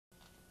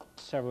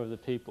several of the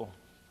people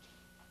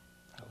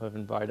who have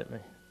invited me.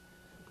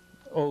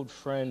 Old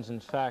friends, in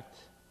fact.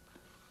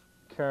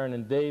 Karen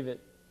and David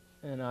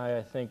and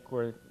I think,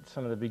 were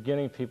some of the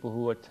beginning people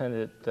who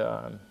attended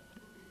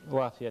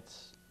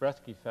Lafayette's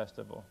Rescue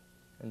Festival,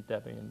 and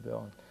Debbie and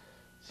Bill.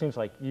 It seems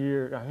like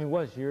years, I mean, it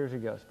was years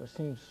ago, but it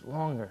seems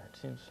longer. It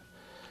seems,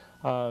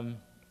 when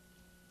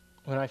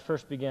I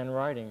first began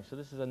writing, so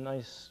this is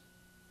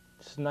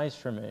nice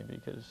for me,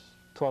 because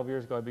 12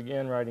 years ago I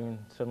began writing, and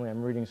suddenly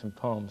I'm reading some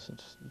poems.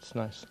 It's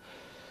nice.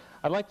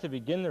 I'd like to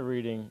begin the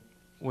reading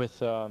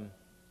with a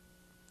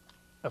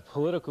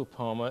political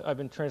poem. I've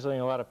been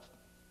translating a lot of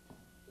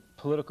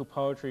political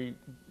poetry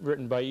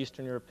written by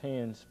Eastern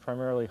Europeans,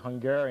 primarily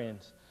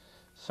Hungarians,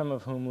 some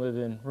of whom live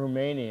in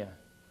Romania.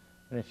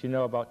 And if you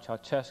know about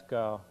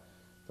Ceausescu,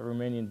 the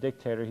Romanian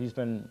dictator, he's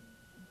been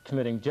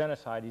committing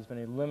genocide. He's been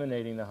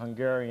eliminating the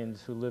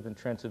Hungarians who live in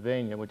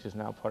Transylvania, which is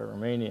now part of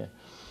Romania.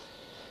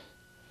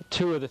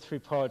 Two of the three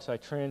poets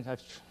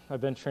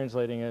I've been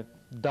translating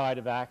died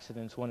of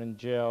accidents, one in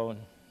jail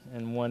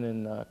and one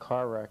in a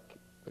car wreck.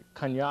 But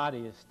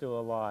Cagnati is still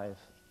alive.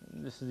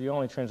 This is the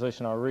only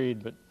translation I'll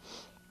read, but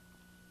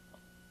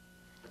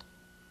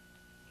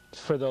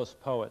for those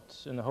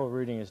poets, and the whole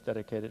reading is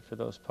dedicated for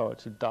those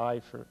poets who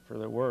died for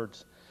their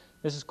words.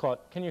 This is called,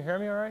 can you hear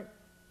me all right?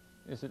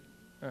 Is it,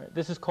 all right.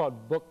 This is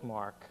called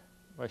Bookmark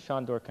by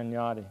Sándor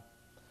Cagnati.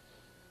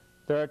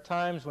 There are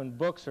times when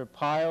books are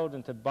piled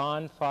into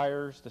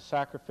bonfires, the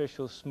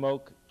sacrificial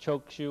smoke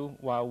chokes you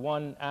while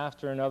one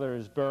after another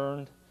is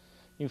burned.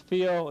 You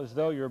feel as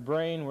though your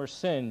brain were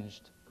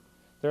singed.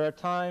 There are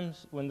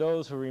times when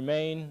those who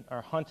remain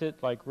are hunted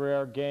like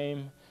rare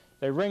game.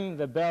 They ring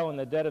the bell in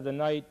the dead of the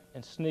night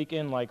and sneak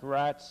in like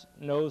rats,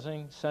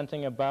 nosing,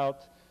 scenting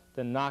about,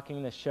 then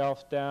knocking the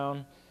shelf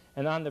down.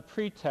 And on the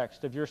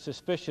pretext of your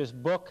suspicious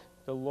book,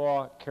 the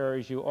law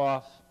carries you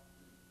off.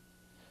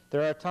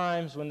 There are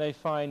times when they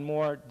find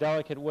more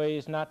delicate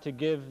ways not to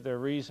give their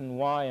reason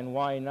why and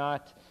why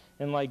not,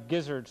 and like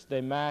gizzards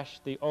they mash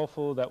the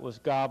offal that was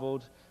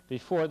gobbled.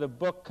 Before the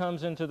book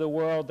comes into the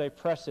world, they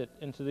press it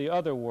into the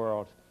other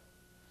world.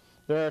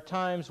 There are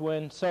times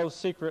when, so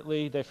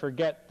secretly, they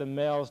forget the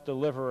mail's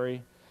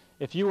delivery.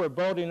 If you were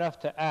bold enough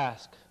to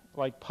ask,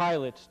 like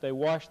pilots, they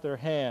wash their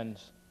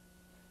hands.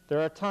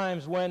 There are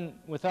times when,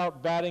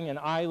 without batting an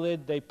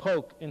eyelid, they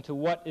poke into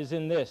what is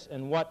in this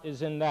and what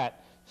is in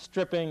that,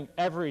 stripping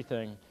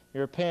everything.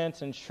 Your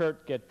pants and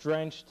shirt get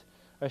drenched.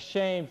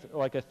 Ashamed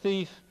like a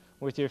thief,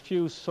 with your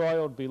few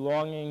soiled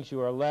belongings, you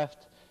are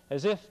left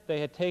as if they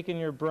had taken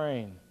your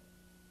brain.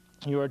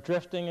 You are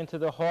drifting into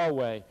the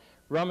hallway,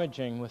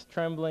 rummaging with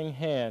trembling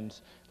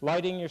hands,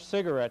 lighting your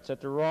cigarettes at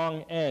the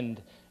wrong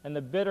end, and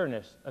the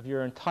bitterness of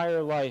your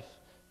entire life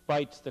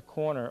bites the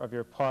corner of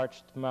your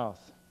parched mouth.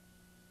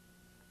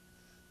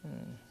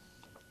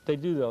 They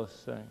do those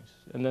things,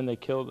 and then they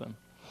kill them.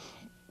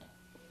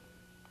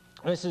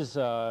 This is,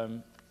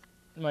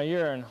 my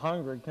year in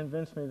Hungary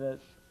convinced me that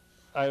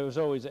I was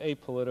always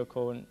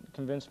apolitical, and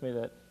convinced me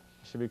that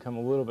I should become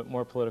a little bit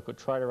more political,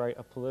 try to write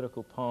a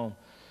political poem.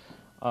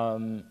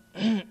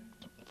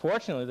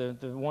 Fortunately,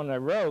 the one I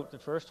wrote, the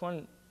first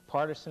one,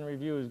 Partisan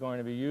Review is going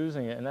to be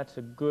using it, and that's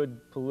a good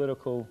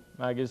political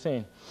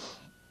magazine,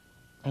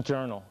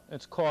 journal.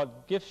 It's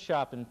called Gift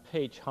Shop in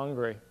Pécs,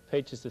 Hungary.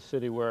 Pécs is the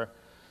city where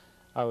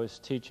I was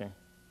teaching.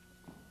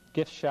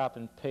 Gift Shop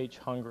in Pécs,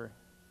 Hungary.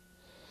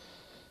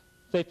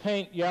 They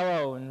paint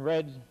yellow and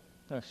red,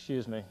 oh,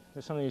 excuse me,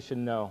 there's something you should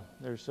know.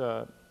 There's,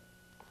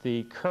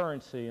 the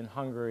currency in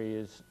Hungary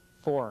is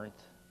forint,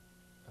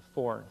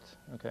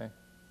 okay?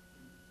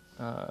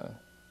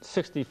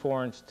 60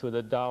 forints to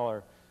the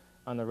dollar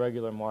on the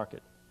regular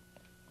market.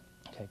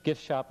 Okay,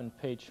 Gift Shop in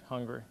Pécs,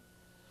 Hungary.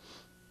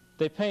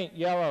 They paint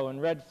yellow and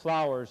red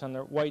flowers on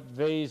their white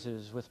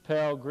vases with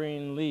pale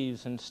green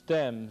leaves and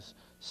stems,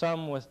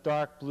 some with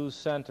dark blue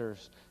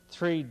centers,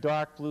 3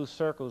 dark blue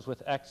circles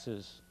with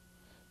X's.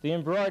 The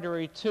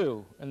embroidery,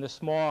 too, in the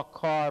small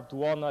carved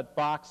walnut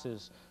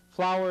boxes,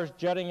 flowers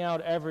jutting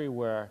out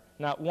everywhere,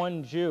 not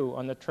one Jew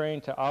on the train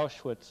to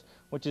Auschwitz,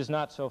 which is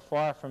not so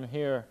far from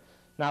here,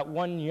 not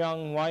one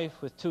young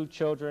wife with 2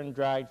 children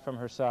dragged from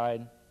her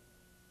side.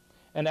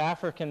 And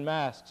African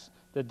masks,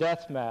 the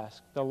death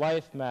mask, the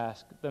life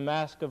mask, the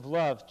mask of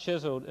love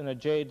chiseled in a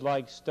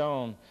jade-like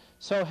stone,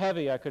 so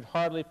heavy I could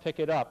hardly pick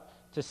it up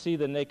to see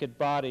the naked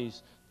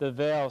bodies, the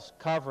veils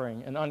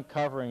covering and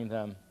uncovering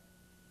them.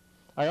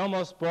 I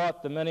almost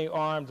bought the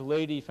many-armed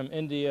lady from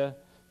India,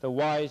 the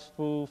wise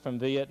fool from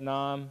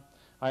Vietnam.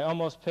 I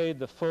almost paid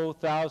the full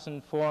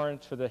 1,000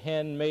 forints for the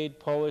handmade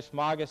Polish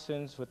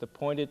moccasins with the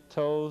pointed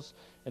toes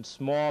and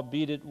small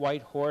beaded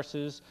white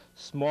horses,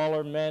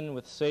 smaller men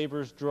with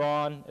sabers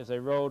drawn as they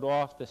rode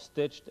off the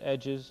stitched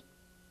edges.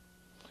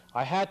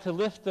 I had to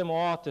lift them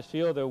all to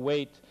feel their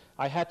weight.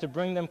 I had to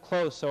bring them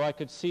close so I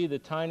could see the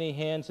tiny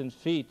hands and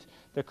feet,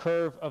 the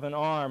curve of an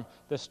arm,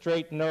 the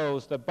straight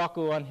nose, the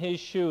buckle on his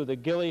shoe, the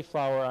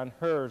gillyflower on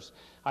hers.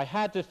 I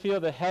had to feel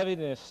the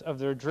heaviness of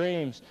their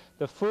dreams,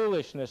 the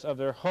foolishness of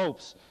their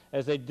hopes,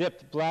 as they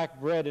dipped black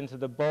bread into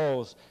the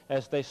bowls,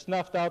 as they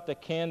snuffed out the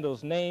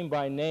candles name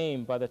by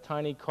the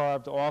tiny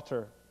carved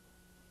altar.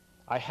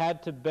 I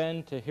had to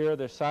bend to hear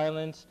their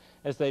silence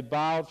as they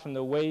bowed from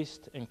the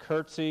waist and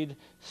curtsied,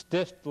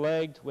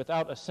 stiff-legged,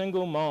 without a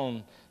single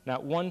moan,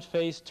 not one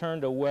face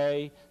turned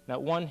away,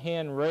 not one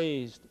hand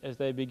raised as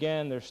they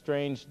began their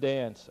strange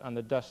dance on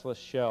the dustless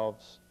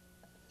shelves.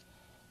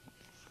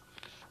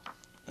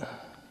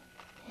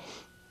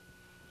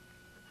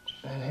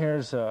 And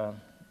here's, I'd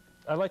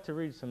like to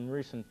read some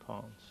recent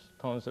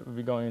poems that will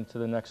be going into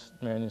the next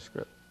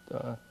manuscript,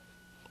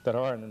 that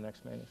are in the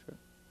next manuscript.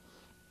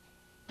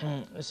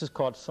 This is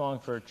called Song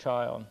for a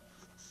Child.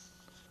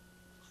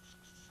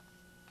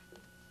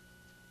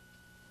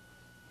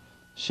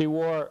 She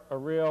wore a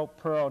real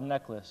pearl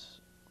necklace,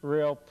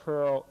 real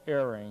pearl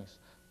earrings,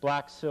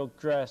 black silk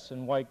dress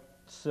and white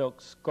silk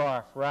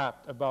scarf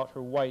wrapped about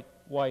her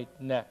white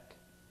neck.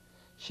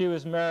 She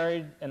was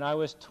married and I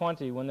was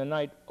 20 when the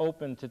night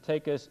opened to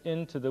take us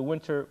into the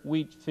winter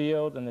wheat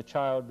field and the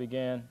child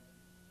began.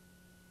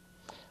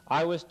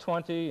 I was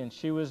 20 and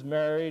she was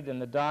married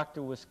and the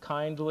doctor was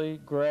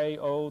kindly, gray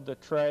old the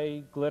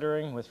tray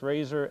glittering with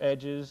razor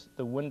edges,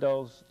 the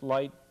windows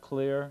light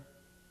clear.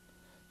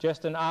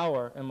 Just an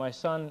hour and my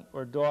son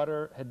or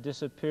daughter had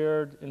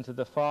disappeared into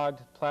the fogged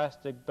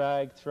plastic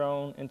bag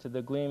thrown into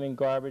the gleaming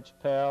garbage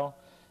pail,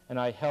 and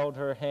I held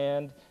her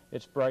hand,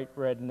 its bright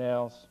red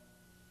nails.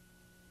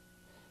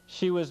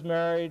 She was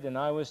married and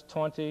I was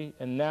 20,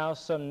 and now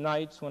some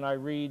nights when I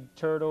read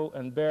turtle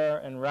and bear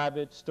and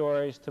rabbit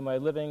stories to my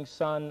living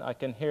son, I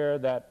can hear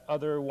that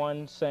other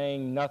one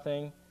saying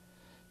nothing,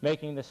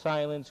 making the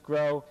silence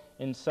grow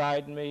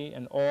inside me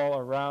and all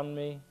around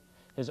me,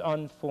 his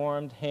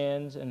unformed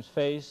hands and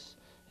face,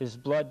 his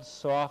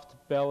blood-soft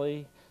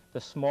belly, the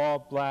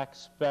small black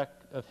speck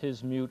of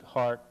his mute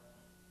heart.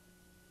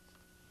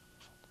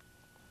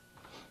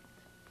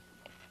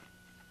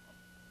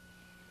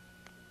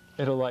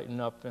 It'll lighten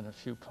up in a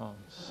few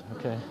poems,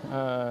 okay?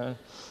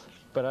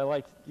 But I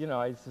like,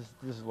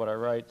 this is what I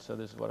write, so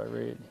this is what I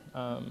read.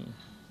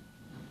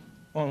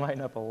 Won't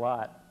lighten up a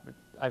lot, but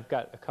I've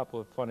got a couple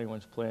of funny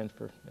ones planned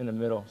for in the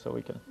middle, so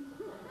we can.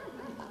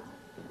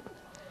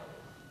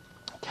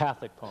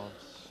 Catholic poems,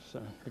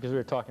 so, because we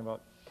were talking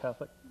about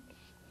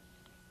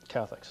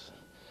Catholics.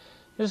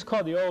 This is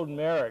called The Old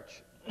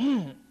Marriage.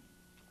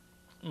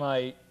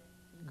 My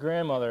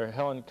grandmother,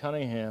 Helen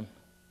Cunningham,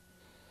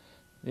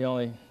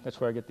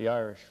 that's where I get the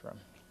Irish from.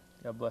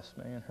 God bless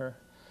me and her.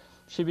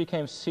 She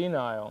became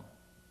senile.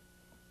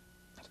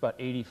 It's about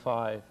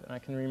 85, and I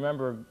can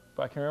remember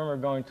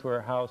going to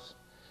her house.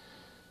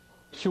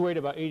 She weighed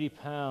about 80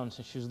 pounds,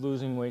 and she was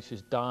losing weight. She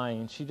was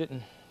dying. She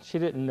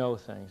didn't know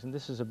things, and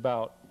this is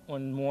about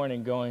one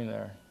morning going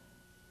there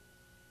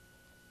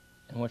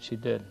and what she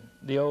did.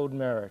 The Old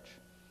Marriage.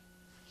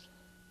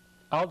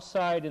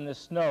 Outside in the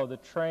snow, the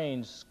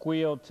trains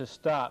squealed to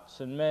stops,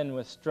 and men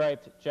with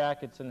striped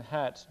jackets and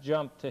hats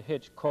jumped to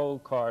hitch coal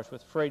cars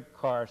with freight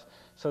cars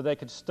so they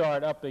could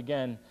start up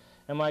again.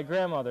 And my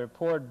grandmother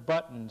poured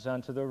buttons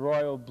onto the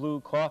royal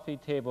blue coffee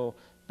table,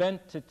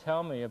 bent to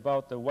tell me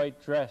about the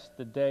white dress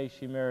the day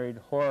she married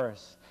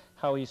Horace,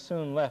 how he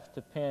soon left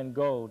to pan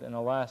gold in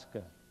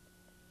Alaska.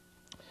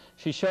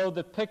 She showed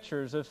the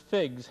pictures of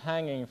figs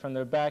hanging from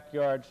their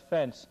backyard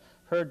fence,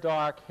 her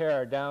dark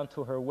hair down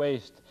to her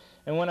waist.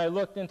 And when I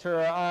looked into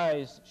her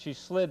eyes, she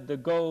slid the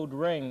gold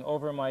ring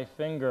over my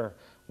finger,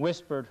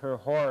 whispered her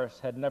Horace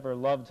had never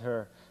loved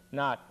her,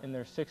 not in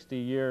their 60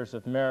 years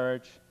of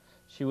marriage.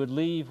 She would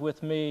leave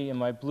with me in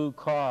my blue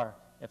car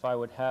if I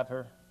would have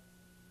her.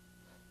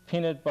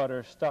 Peanut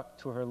butter stuck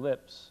to her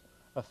lips.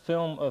 A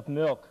film of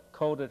milk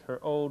coated her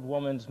old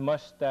woman's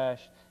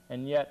mustache,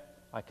 and yet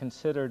I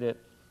considered it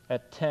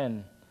at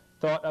 10.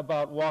 Thought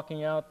about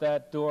walking out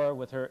that door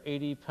with her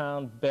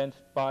 80-pound bent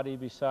body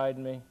beside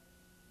me.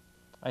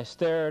 I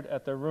stared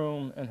at the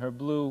room and her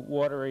blue,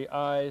 watery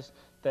eyes,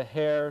 the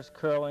hairs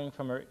curling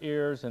from her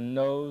ears and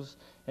nose,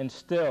 and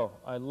still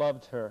I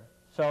loved her,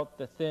 felt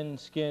the thin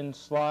skin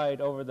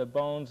slide over the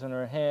bones in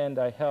her hand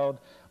I held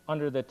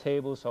under the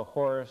table so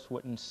Horace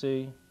wouldn't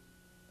see.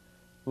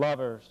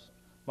 Lovers,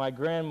 my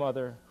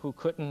grandmother who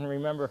couldn't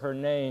remember her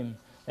name,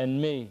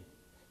 and me,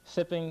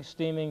 sipping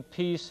steaming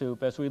pea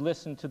soup as we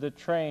listened to the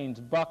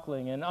trains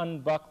buckling and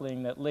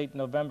unbuckling that late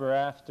November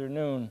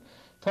afternoon,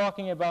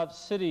 talking about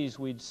cities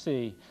we'd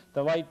see,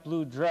 the light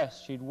blue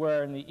dress she'd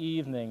wear in the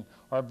evening,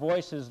 our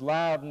voices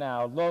loud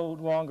now, no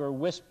longer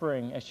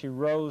whispering as she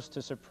rose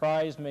to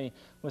surprise me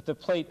with the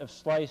plate of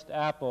sliced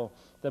apple,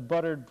 the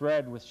buttered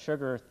bread with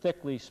sugar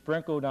thickly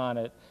sprinkled on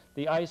it,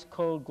 the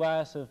ice-cold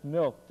glass of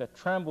milk that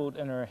trembled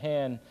in her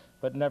hand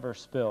but never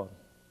spilled.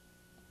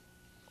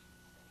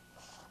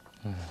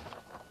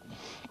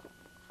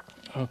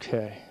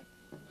 Okay,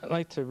 I'd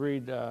like to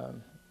read a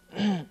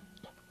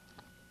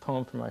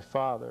poem from my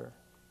father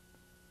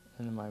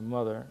and my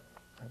mother.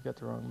 I've got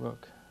the wrong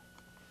book.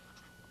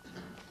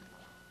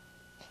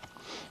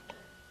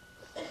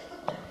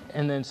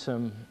 And then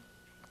some,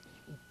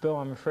 Bill,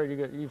 I'm afraid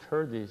you've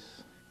heard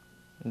these.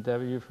 And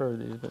Debbie, you've heard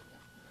these, but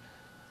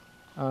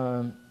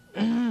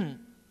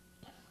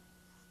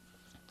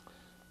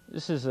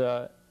this is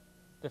the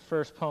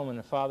first poem in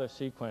the Father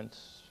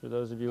sequence. For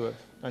those of you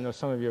I know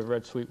some of you have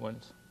read Sweet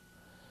Ones.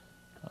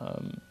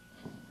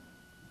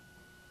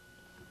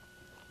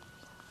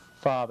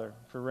 Father,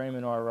 for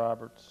Raymond R.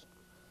 Roberts.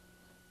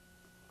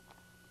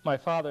 My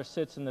father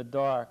sits in the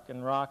dark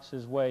and rocks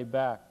his way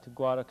back to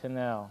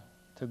Guadalcanal,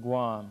 to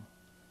Guam,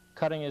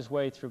 cutting his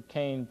way through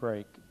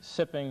canebrake,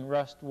 sipping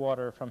rust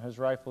water from his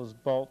rifle's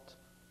bolt,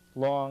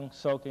 long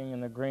soaking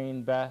in the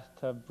green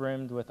bathtub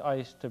brimmed with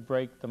ice to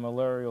break the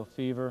malarial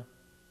fever.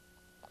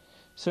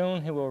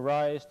 Soon he will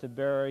rise to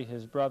bury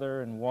his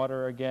brother in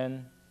water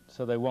again,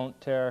 so they won't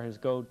tear his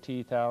gold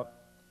teeth out.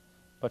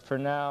 But for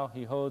now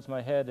he holds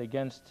my head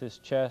against his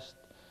chest,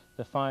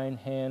 the fine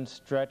hand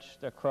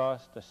stretched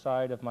across the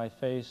side of my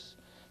face,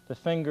 the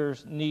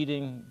fingers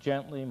kneading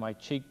gently my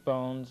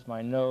cheekbones,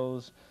 my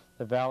nose,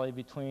 the valley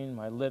between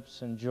my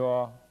lips and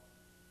jaw.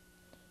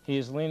 He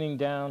is leaning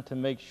down to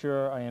make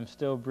sure I am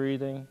still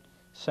breathing,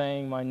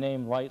 saying my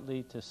name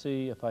lightly to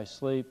see if I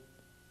sleep.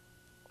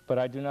 But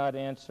I do not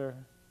answer,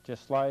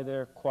 just lie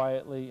there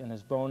quietly in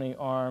his bony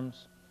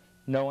arms,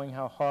 knowing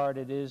how hard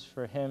it is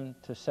for him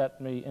to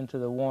set me into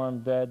the warm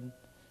bed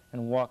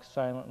and walk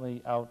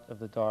silently out of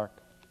the dark.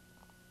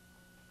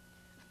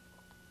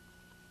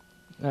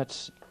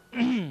 That's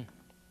when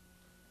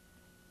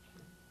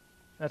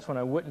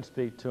I wouldn't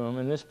speak to him,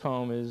 and this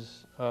poem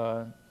is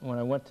when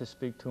I went to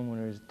speak to him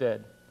when he was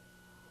dead.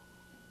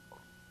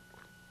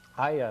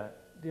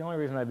 The only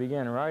reason I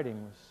began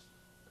writing was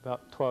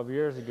about 12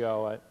 years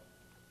ago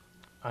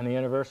on the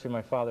anniversary of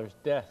my father's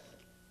death,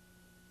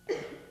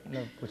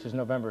 which is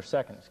November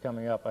 2nd. It's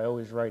coming up. I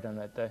always write on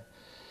that day.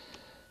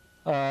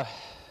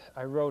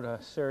 I wrote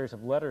a series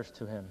of letters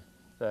to him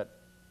that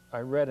I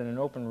read in an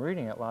open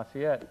reading at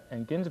Lafayette,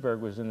 and Ginsberg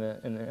was in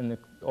the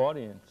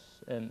audience,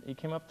 and he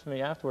came up to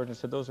me afterwards and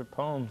said, "Those are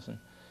poems, and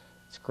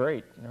it's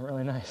great, and they're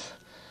really nice."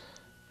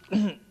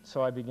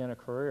 So I began a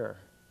career,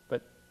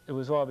 but it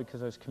was all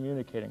because I was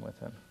communicating with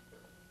him.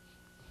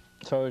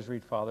 So I always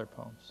read father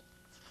poems.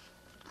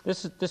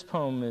 This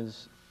poem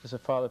is a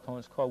father poem.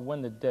 It's called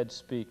 "When the Dead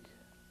Speak."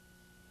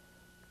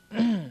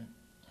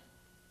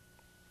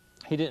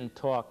 He didn't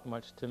talk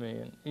much to me,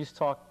 and he's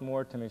talked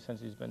more to me since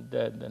he's been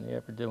dead than he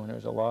ever did when he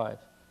was alive.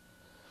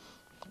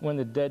 When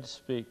the dead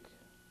speak.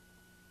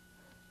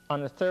 On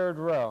the third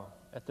row,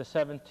 at the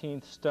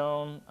 17th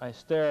stone, I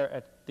stare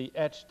at the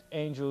etched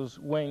angel's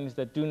wings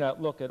that do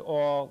not look at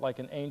all like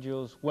an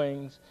angel's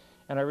wings,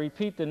 and I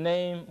repeat the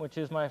name which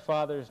is my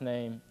father's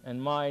name,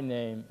 and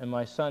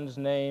my son's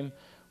name,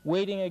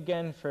 waiting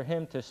again for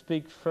him to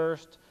speak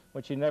first,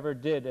 which he never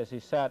did as he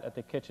sat at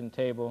the kitchen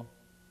table.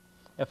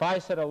 If I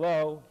said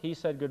hello, he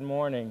said good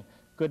morning,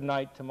 good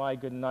night to my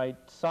good night,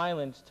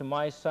 silence to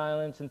my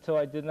silence, until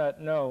I did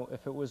not know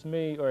if it was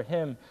me or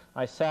him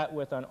I sat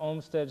with on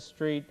Olmsted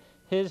Street,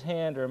 his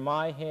hand or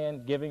my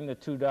hand giving the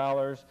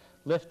 $2,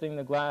 lifting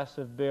the glass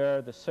of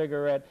beer, the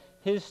cigarette,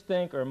 his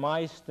stink or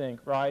my stink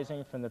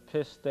rising from the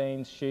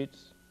piss-stained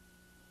sheets.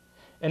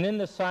 And in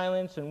the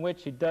silence in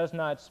which he does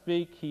not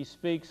speak, he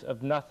speaks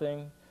of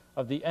nothing,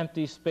 of the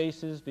empty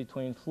spaces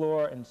between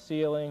floor and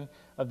ceiling,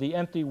 of the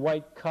empty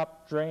white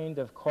cup drained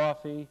of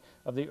coffee,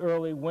 of the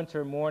early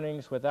winter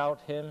mornings without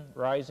him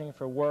rising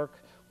for work,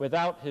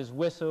 without his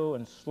whistle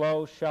and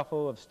slow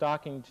shuffle of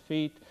stockinged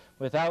feet,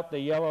 without the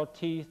yellow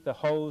teeth, the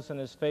holes in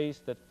his face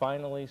that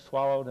finally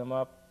swallowed him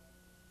up.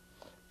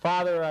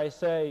 Father, I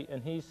say,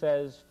 and he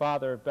says,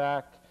 Father,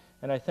 back,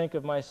 and I think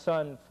of my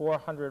son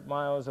 400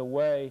 miles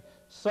away.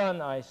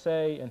 Son, I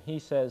say, and he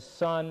says,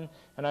 son,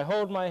 and I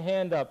hold my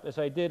hand up as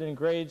I did in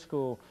grade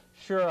school.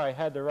 Sure, I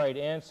had the right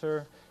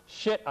answer.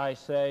 Shit, I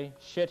say.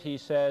 Shit, he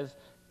says.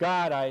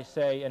 God, I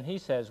say, and he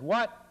says,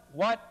 what?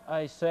 What,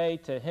 I say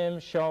to him,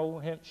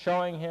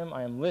 showing him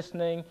I am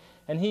listening,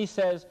 and he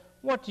says,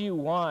 what do you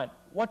want?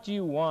 What do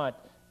you want?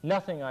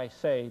 Nothing, I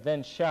say,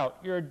 then shout,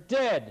 you're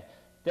dead.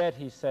 Dead,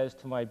 he says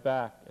to my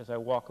back as I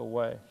walk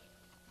away.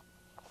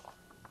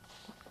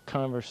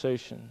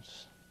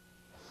 Conversations.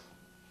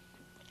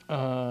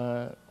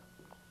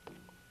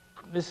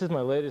 This is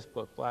my latest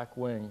book, Black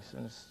Wings,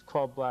 and it's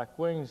called Black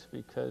Wings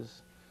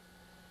because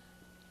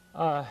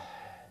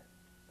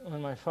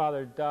when my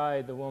father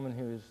died, the woman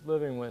he was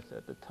living with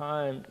at the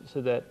time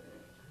said that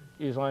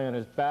he was lying on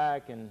his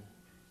back, and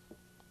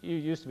he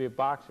used to be a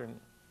boxer,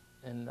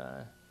 and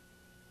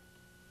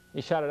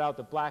he shouted out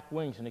the black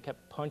wings, and he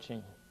kept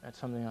punching at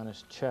something on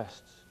his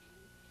chest.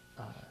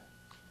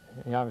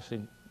 He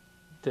obviously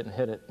didn't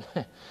hit it.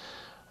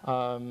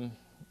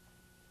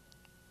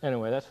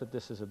 Anyway, that's what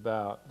this is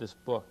about, this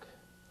book.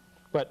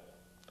 But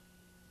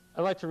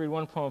I'd like to read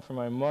one poem from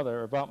my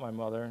mother, about my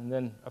mother, and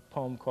then a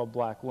poem called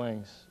Black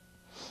Wings.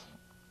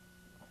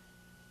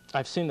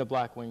 I've seen the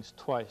black wings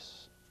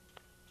twice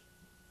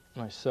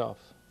myself.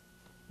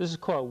 This is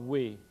called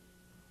We,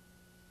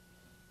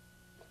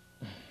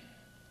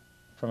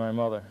 for my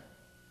mother.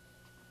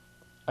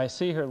 I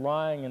see her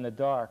lying in the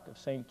dark of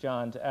St.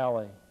 John's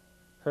Alley,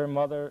 her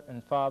mother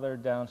and father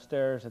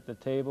downstairs at the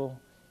table,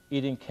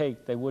 eating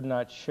cake they would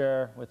not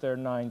share with their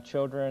 9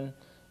 children,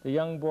 the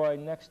young boy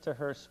next to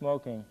her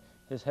smoking,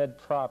 his head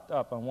propped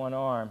up on one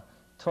arm,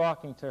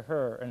 talking to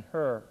her and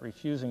her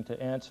refusing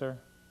to answer.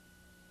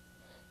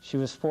 She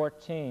was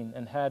 14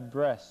 and had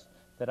breasts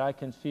that I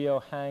can feel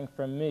hang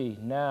from me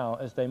now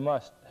as they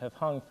must have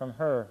hung from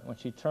her when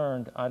she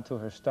turned onto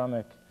her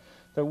stomach,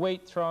 the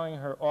weight throwing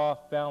her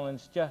off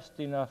balance just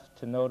enough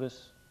to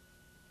notice.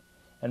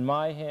 And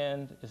my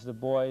hand is the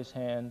boy's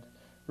hand,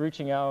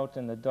 reaching out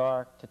in the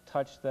dark to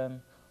touch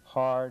them,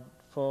 hard,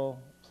 full,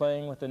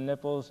 playing with the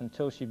nipples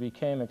until she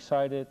became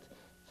excited,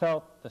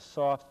 felt the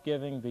soft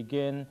giving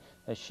begin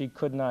as she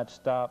could not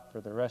stop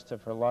for the rest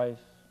of her life.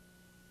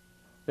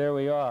 There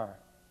we are,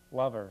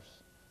 lovers,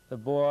 the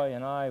boy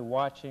and I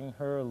watching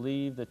her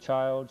leave the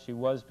child she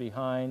was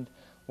behind,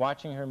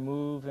 watching her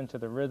move into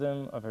the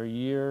rhythm of her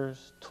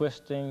years,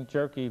 twisting,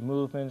 jerky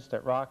movements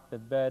that rocked the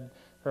bed,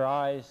 her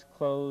eyes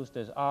closed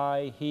as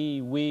I,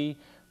 he, we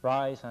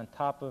rise on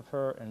top of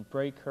her and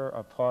break her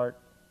apart.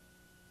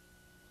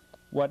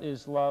 What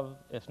is love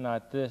if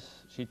not this?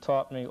 She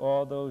taught me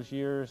all those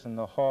years in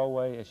the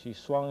hallway as she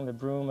swung the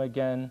broom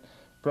again,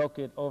 broke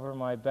it over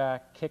my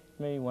back, kicked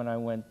me when I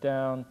went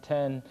down,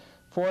 10,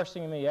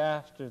 forcing me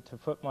after to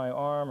put my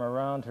arm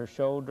around her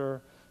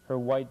shoulder, her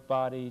white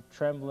body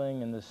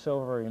trembling in the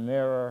silvery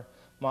mirror,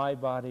 my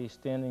body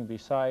standing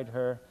beside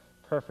her,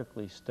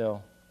 perfectly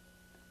still.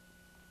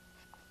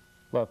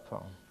 Love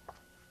poem.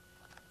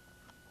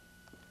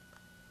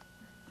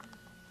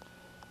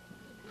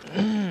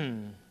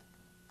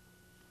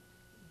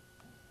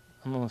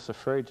 I'm almost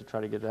afraid to try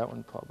to get that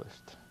one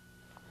published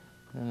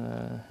in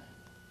a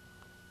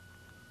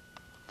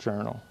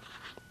journal.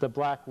 The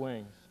Black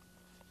Wings.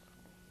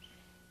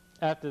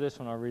 After this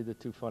one, I'll read the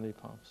 2 funny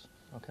poems,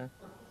 okay?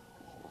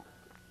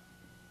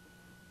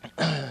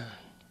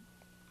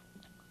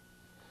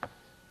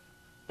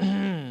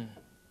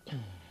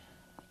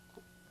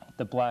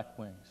 The Black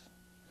Wings.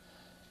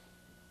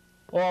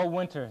 All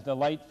winter, the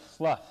light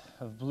fluff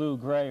of blue,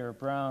 gray, or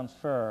brown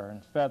fur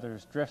and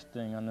feathers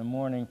drifting on the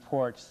morning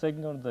porch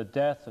signaled the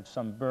death of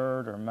some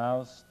bird or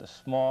mouse, the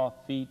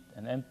small feet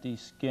and empty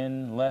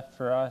skin left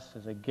for us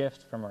as a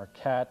gift from our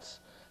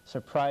cats,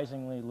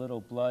 surprisingly little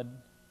blood.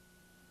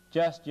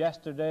 Just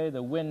yesterday,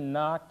 the wind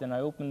knocked and I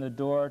opened the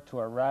door to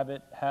a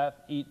rabbit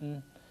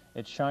half-eaten,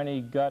 its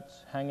shiny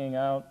guts hanging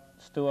out,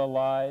 still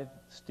alive,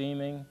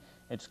 steaming,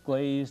 its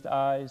glazed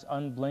eyes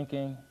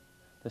unblinking,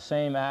 the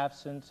same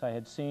absence I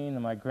had seen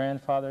in my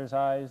grandfather's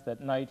eyes that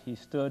night he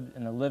stood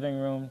in the living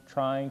room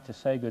trying to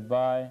say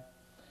goodbye,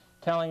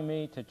 telling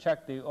me to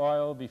check the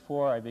oil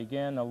before I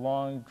began the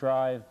long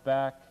drive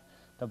back,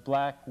 the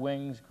black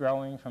wings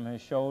growing from his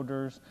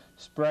shoulders,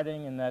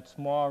 spreading in that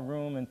small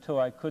room until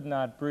I could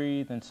not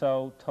breathe, and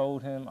so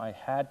told him I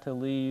had to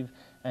leave,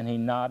 and he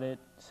nodded,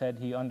 said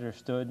he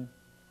understood.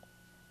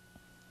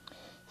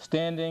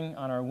 Standing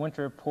on our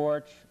winter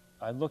porch,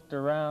 I looked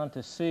around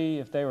to see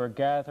if they were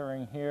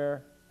gathering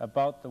here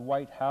about the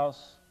White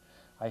House.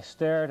 I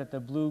stared at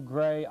the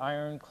blue-gray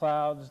iron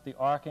clouds, the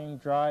arcing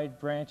dried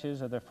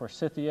branches of the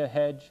forsythia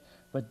hedge,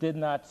 but did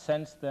not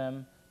sense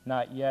them,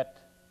 not yet.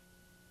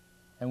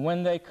 And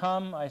when they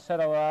come, I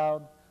said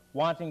aloud,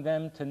 wanting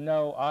them to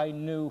know I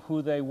knew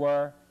who they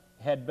were,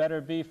 it had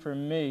better be for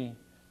me.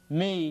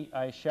 Me,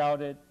 I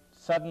shouted,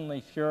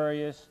 suddenly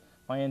furious,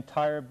 my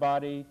entire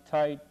body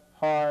tight,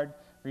 hard,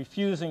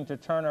 refusing to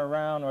turn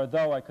around,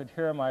 although I could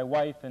hear my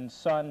wife and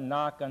son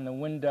knock on the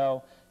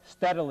window,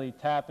 steadily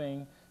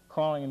tapping,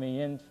 calling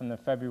me in from the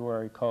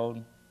February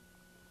cold.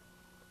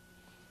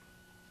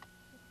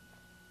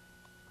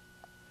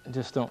 I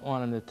just don't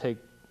want him to take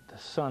the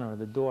son or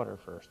the daughter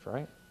first,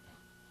 right?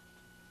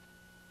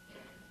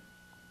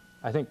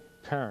 I think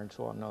parents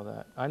all know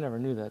that. I never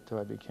knew that till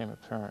I became a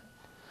parent.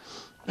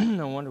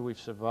 No wonder we've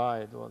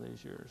survived all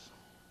these years.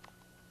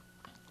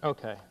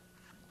 Okay.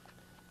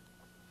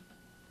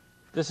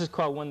 This is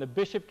called When the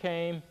Bishop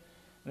Came,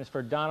 and it's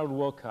for Donald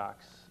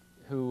Wilcox,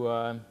 who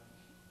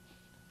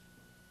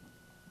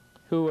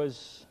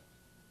was,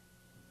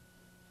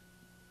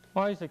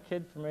 well, he's a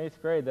kid from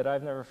 8th grade that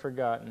I've never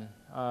forgotten.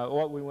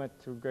 We went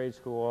through grade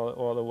school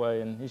all the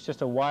way, and he's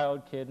just a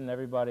wild kid, and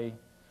everybody,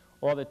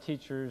 all the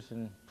teachers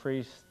and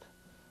priests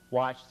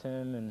watched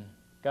him, and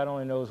God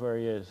only knows where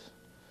he is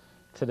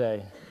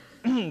today.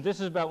 This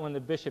is about when the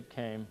bishop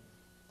came,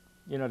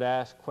 you know, to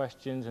ask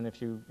questions, and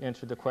if you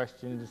answered the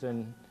questions,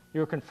 then you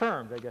were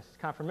confirmed, I guess. It's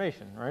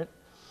confirmation, right?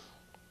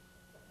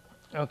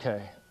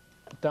 Okay.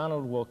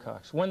 Donald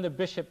Wilcox. When the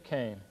bishop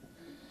came.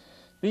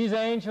 These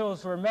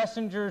angels were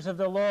messengers of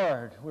the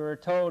Lord, we were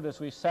told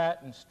as we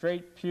sat in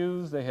straight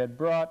pews they had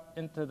brought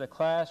into the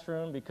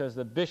classroom because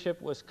the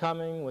bishop was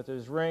coming with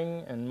his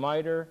ring and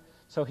mitre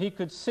so he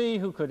could see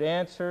who could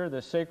answer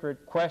the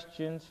sacred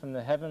questions from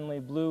the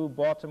heavenly blue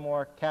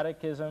Baltimore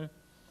Catechism.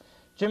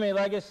 Jimmy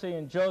Legacy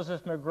and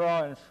Joseph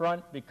McGraw in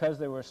front because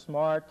they were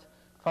smart,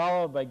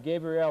 followed by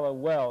Gabriella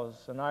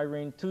Wells and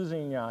Irene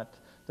Tousignant,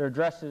 their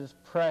dresses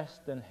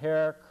pressed and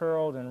hair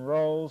curled in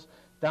rolls,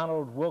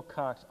 Donald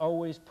Wilcox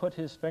always put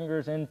his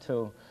fingers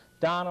into.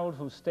 Donald,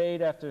 who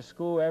stayed after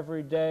school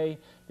every day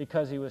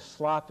because he was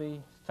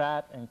sloppy,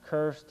 fat, and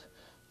cursed.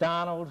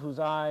 Donald, whose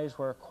eyes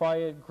were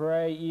quiet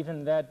gray.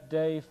 Even that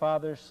day,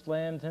 Father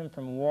slammed him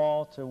from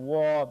wall to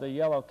wall of the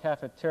yellow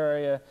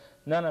cafeteria,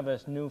 none of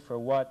us knew for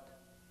what.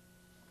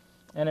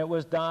 And it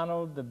was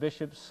Donald the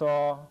bishop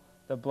saw,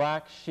 the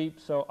black sheep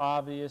so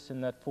obvious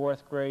in that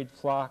fourth grade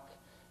flock.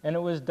 And it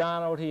was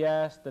Donald he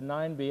asked the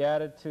 9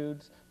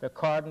 Beatitudes, the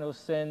cardinal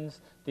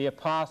sins, the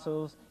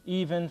apostles,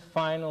 even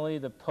finally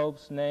the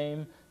Pope's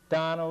name.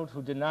 Donald,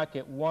 who did not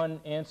get one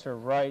answer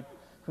right,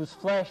 whose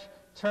flesh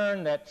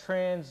turned that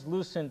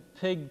translucent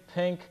pig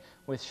pink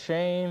with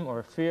shame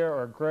or fear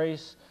or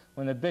grace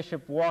when the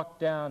bishop walked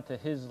down to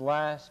his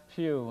last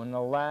pew in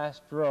the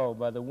last row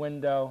by the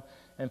window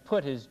and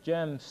put his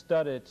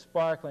gem-studded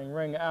sparkling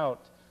ring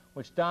out,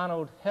 which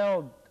Donald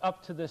held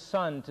up to the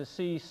sun to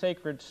see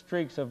sacred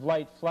streaks of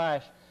light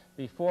flash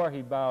before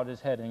he bowed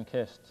his head and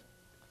kissed.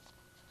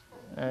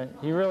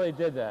 He really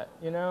did that,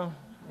 you know,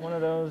 one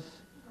of those.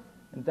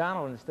 And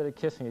Donald, instead of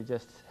kissing, he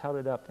just held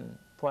it up and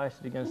flashed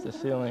it against the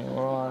ceiling, and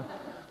we're all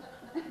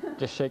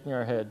just shaking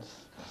our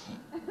heads.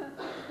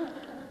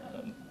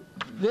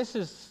 This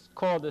is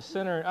called the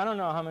sinner. I don't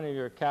know how many of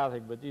you are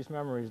Catholic, but these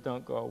memories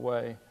don't go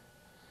away.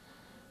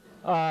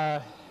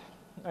 I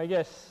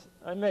guess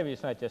maybe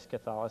it's not just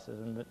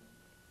Catholicism, but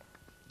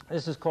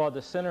this is called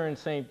the Sinner in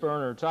St.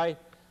 Bernard's.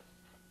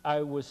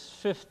 I was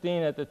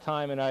 15 at the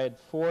time, and I had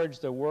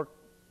forged a work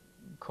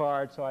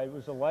card, so I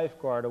was a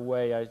lifeguard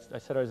away. I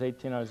said I was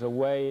 18. I was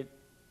away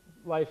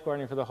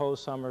lifeguarding for the whole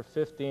summer,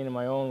 15, in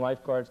my own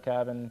lifeguard's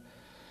cabin.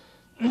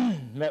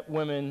 Met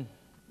women,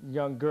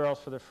 young girls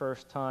for the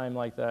first time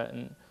like that.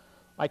 And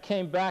I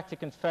came back to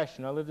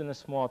confession. I lived in a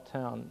small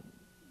town,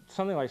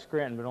 something like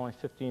Scranton, but only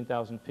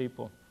 15,000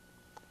 people.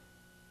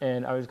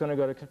 And I was going to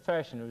go to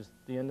confession. It was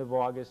the end of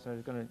August, and I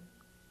was going to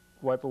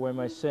wipe away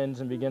my sins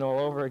and begin all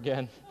over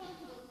again.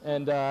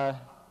 And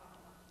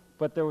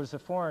but there was a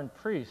foreign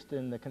priest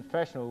in the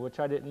confessional, which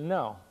I didn't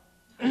know.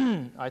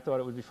 I thought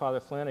it would be Father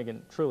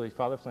Flanagan. Truly,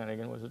 Father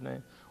Flanagan was his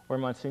name, or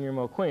Monsignor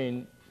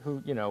Moqueen,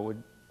 who, you know,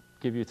 would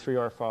give you 3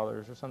 Our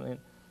Fathers or something.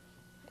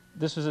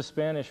 This was a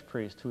Spanish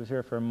priest who was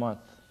here for a month,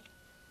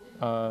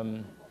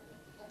 and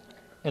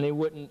he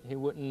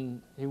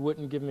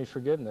wouldn't give me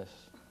forgiveness.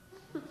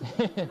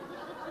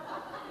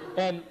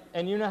 and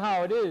you know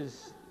how it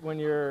is when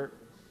you're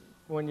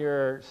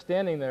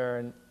standing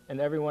there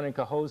and everyone in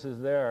Cajo's is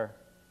there,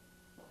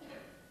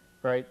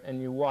 right?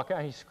 And you walk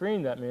out. He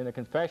screamed at me in the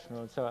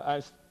confessional, and so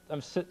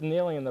I'm sitting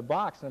kneeling in the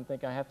box, and I'm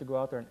thinking I have to go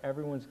out there, and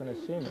everyone's going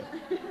to see me,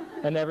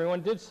 and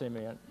everyone did see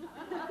me.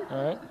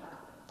 All right,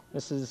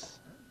 this is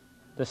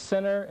the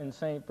Sinner in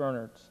St.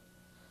 Bernard's.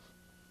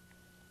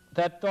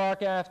 That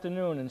dark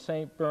afternoon in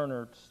St.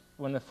 Bernard's,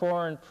 when the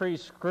foreign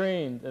priest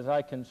screamed as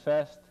I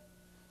confessed,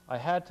 I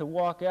had to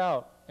walk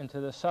out into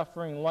the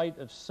suffering light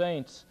of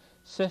saints,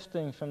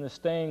 sifting from the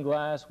stained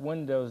glass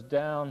windows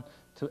down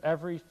to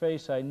every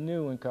face I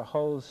knew in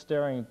Cajo's,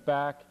 staring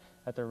back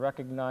at the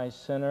recognized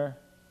sinner.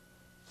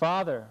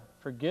 Father,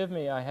 forgive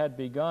me, I had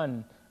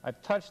begun.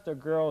 I've touched a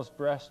girl's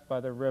breast by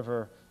the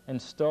river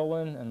and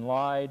stolen and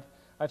lied.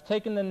 I've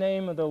taken the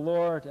name of the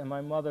Lord and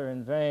my mother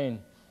in vain.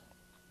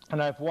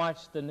 And I've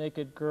watched the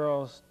naked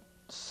girls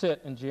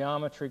sit in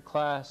geometry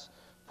class,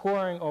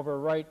 poring over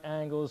right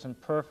angles and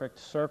perfect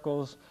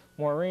circles,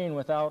 Maureen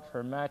without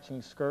her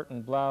matching skirt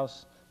and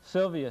blouse,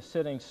 Sylvia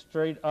sitting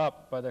straight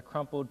up by the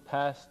crumpled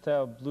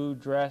pastel blue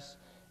dress,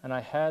 and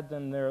I had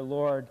them there,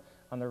 Lord,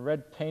 on the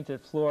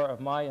red-painted floor of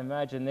my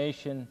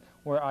imagination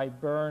where I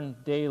burn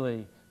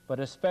daily, but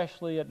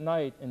especially at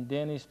night in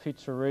Danny's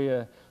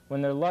Pizzeria,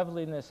 when their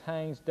loveliness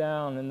hangs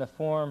down in the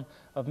form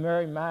of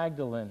Mary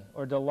Magdalene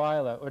or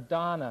Delilah or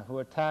Donna, who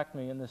attacked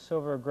me in the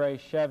silver-gray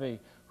Chevy,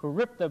 who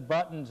ripped the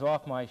buttons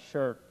off my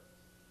shirt.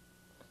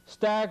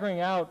 Staggering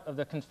out of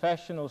the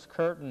confessional's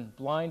curtain,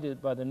 blinded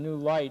by the new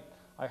light,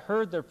 I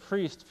heard the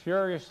priest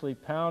furiously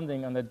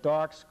pounding on the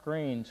dark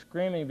screen,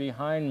 screaming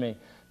behind me,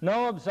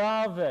 "No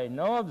absolve,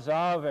 no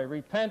absolve,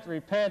 repent,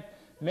 repent,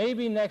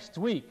 maybe next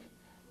week,"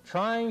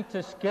 trying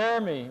to scare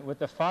me with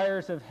the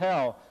fires of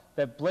hell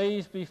that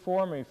blazed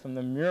before me from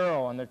the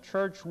mural on the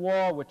church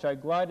wall, which I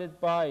glided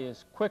by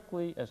as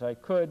quickly as I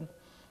could,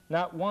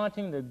 not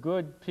wanting the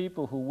good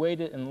people who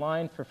waited in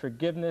line for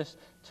forgiveness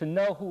to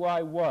know who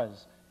I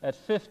was. At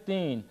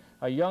 15,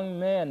 a young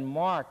man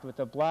marked with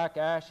the black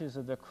ashes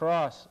of the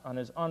cross on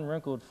his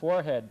unwrinkled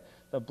forehead,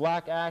 the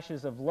black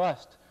ashes of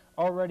lust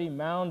already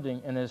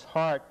mounding in his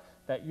heart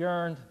that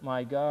yearned,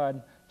 my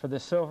God, for the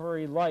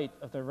silvery light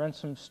of the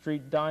Ransom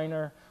Street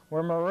diner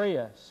where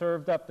Maria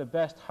served up the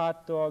best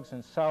hot dogs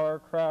and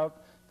sauerkraut,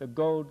 the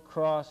gold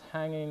cross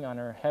hanging on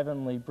her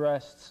heavenly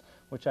breasts,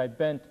 which I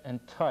bent and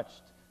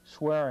touched,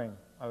 swearing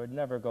I would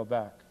never go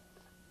back.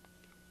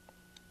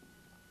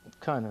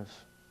 Kind of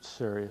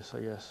serious,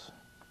 I guess.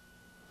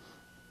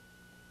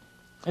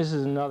 This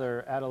is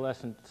another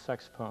adolescent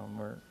sex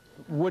poem, or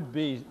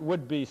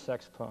would-be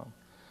sex poem.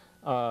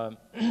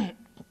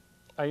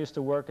 I used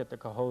to work at the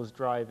Cohoes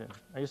Drive-In.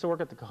 I used to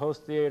work at the Cohoes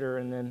Theater,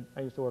 and then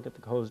I used to work at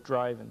the Cohoes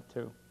Drive-In,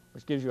 too,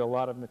 which gives you a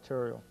lot of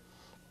material.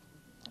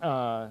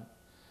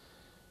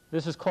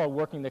 This is called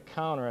working the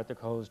counter at the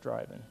Cohoes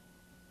Drive-In.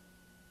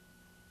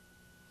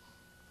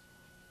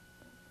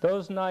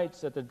 Those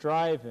nights at the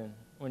drive-in,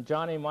 when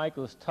Johnny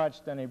Michaels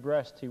touched any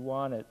breast he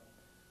wanted,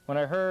 when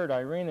I heard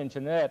Irene and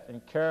Jeanette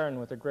and Karen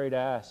with a great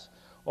ass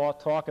all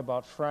talk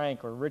about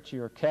Frank or Richie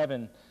or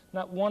Kevin,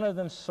 not one of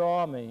them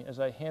saw me as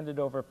I handed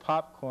over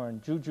popcorn,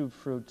 jujube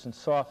fruits, and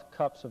soft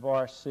cups of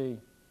RC.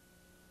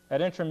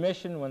 At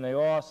intermission, when they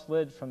all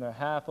slid from their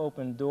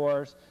half-open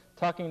doors,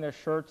 tucking their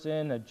shirts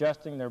in,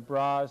 adjusting their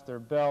bras, their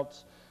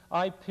belts,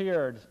 I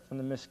peered from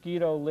the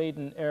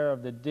mosquito-laden air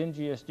of the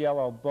dingiest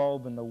yellow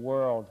bulb in the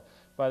world,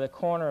 by the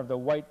corner of the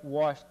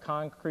whitewashed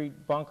concrete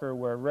bunker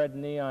where red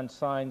neon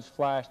signs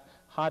flashed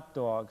hot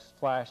dogs,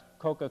 flashed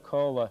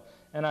Coca-Cola,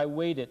 and I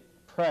waited,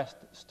 pressed,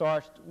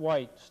 starched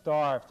white,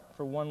 starved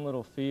for one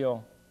little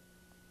feel.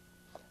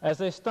 As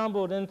they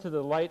stumbled into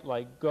the light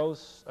like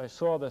ghosts, I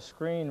saw the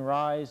screen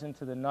rise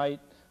into the night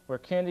where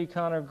candy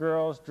counter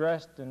girls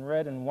dressed in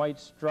red and white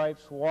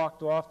stripes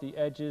walked off the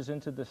edges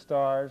into the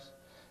stars.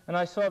 And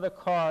I saw the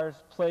cars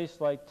placed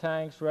like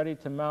tanks ready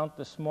to mount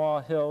the small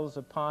hills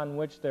upon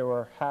which they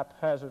were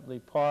haphazardly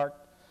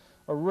parked,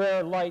 a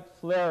rare light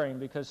flaring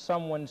because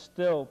someone's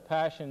still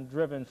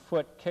passion-driven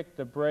foot kicked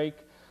the brake,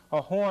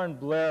 a horn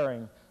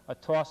blaring, a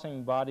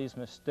tossing body's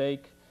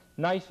mistake,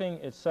 knifing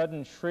its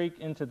sudden shriek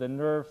into the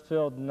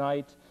nerve-filled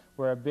night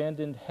where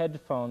abandoned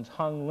headphones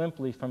hung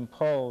limply from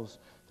poles,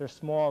 their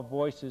small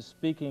voices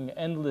speaking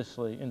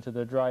endlessly into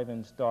the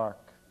drive-in's dark.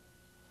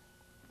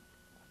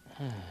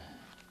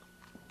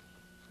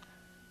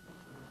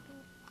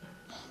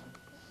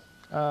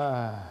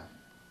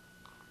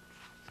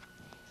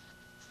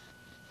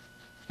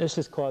 This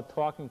is called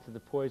Talking to the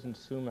Poisoned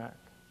Sumac.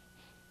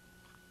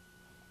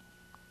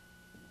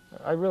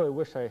 I really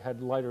wish I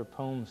had lighter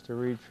poems to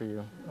read for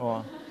you,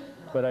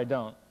 but I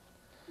don't.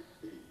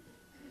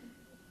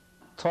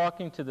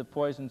 Talking to the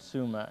Poisoned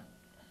Sumac.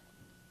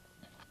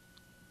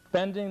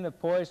 Bending the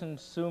poisoned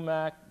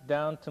sumac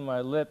down to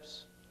my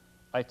lips,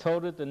 I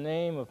told it the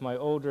name of my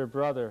older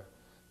brother,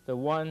 the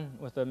one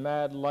with the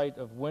mad light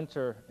of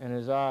winter in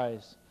his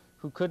eyes,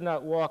 who could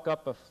not walk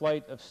up a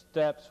flight of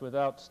steps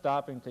without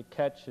stopping to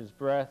catch his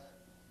breath.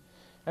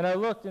 And I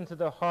looked into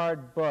the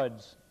hard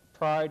buds,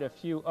 pried a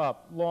few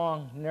up,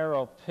 long,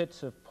 narrow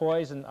pits of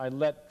poison I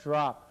let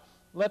drop,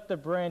 let the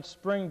branch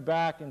spring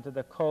back into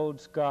the cold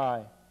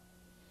sky.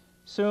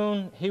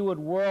 Soon he would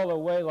whirl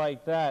away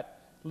like that,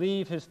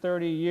 leave his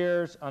 30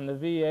 years on the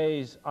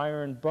VA's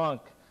iron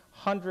bunk,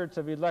 hundreds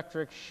of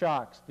electric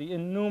shocks, the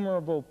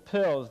innumerable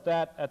pills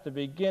that, at the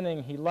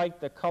beginning, he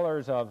liked the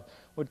colors of,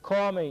 would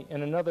call me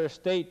in another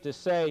state to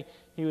say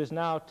he was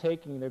now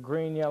taking the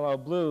green, yellow,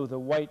 blue, the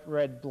white,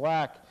 red,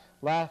 black,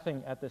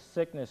 laughing at the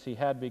sickness he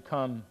had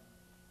become.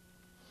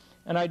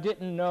 And I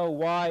didn't know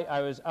why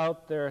I was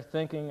out there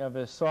thinking of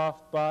his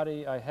soft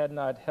body I had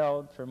not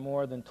held for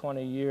more than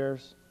 20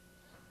 years,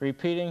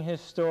 repeating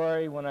his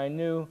story when I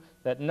knew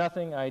that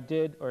nothing I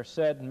did or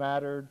said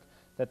mattered,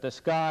 that the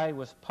sky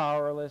was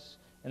powerless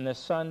and the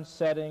sun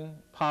setting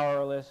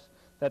powerless,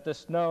 that the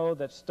snow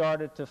that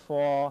started to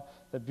fall,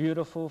 the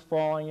beautiful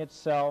falling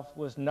itself,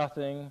 was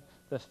nothing,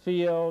 the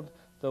field,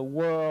 the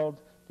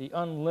world, the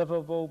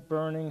unlivable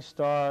burning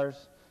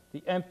stars,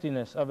 the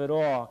emptiness of it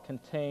all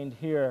contained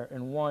here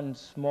in one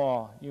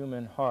small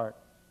human heart.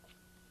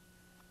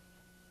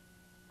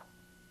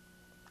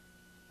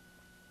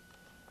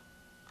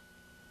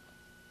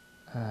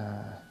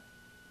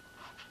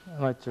 I'd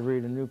like to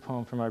read a new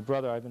poem for my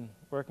brother. I've been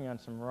working on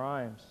some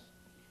rhymes.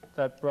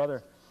 That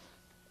brother,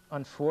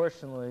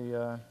 unfortunately,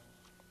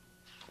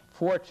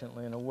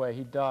 fortunately in a way,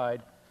 he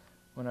died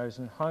when I was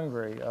in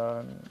Hungary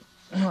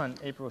on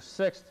April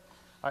 6th.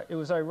 It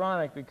was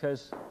ironic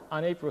because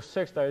on April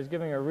 6th I was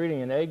giving a reading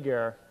in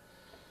Eger,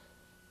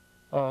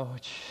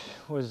 which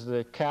was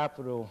the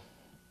capital,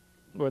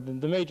 or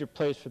the major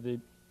place for the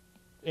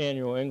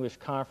annual English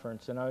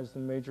conference, and I was the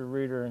major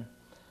reader.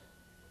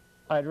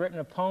 I had written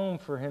a poem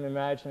for him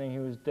imagining he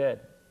was dead.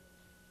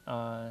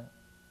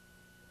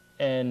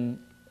 And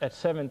at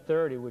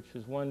 7:30, which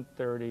was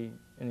 1:30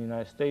 in the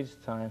United States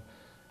time,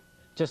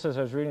 just as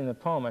I was reading the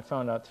poem, I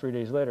found out 3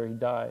 days later he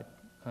died.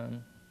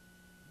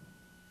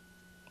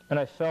 And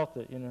I felt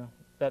it, you know.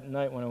 That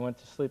night when I went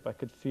to sleep, I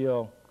could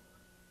feel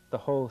the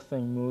whole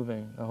thing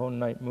moving, the whole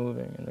night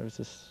moving. And there was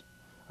this,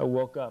 I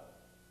woke up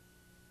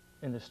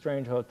in this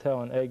strange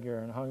hotel in Eger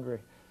in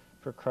Hungary,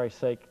 for Christ's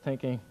sake,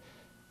 thinking,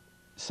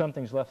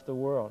 something's left the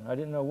world. I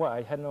didn't know what.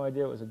 I had no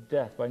idea it was a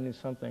death, but I knew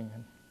something.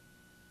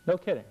 No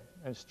kidding.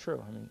 And it's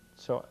true. I mean,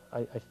 so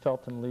I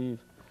felt him leave.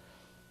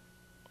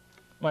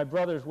 My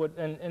brothers would,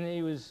 and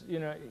he was, you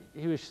know,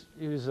 he was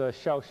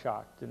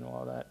shell-shocked and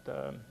all that.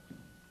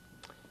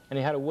 And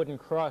he had a wooden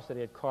cross that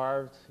he had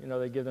carved. You know,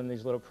 they give them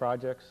these little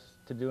projects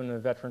to do in the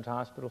veterans'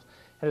 hospitals.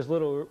 Had his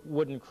little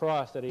wooden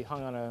cross that he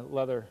hung on a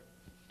leather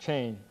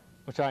chain,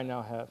 which I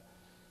now have.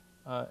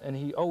 And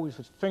he always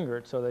would finger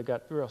it so they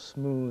got real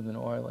smooth and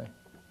oily.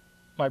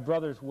 My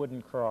brother's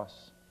wooden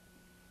cross.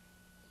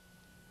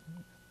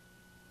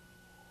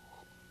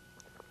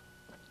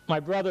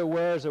 My brother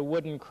wears a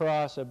wooden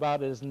cross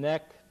about his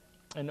neck,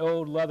 an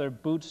old leather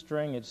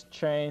bootstring, its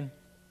chain,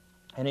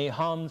 and he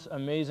hums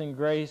Amazing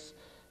Grace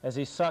as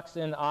he sucks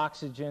in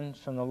oxygen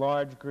from the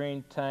large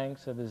green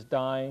tanks of his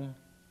dying.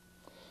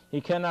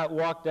 He cannot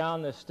walk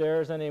down the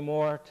stairs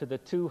anymore to the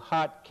too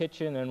hot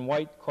kitchen and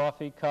white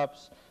coffee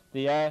cups,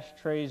 the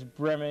ashtrays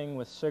brimming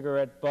with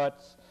cigarette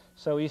butts,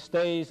 so he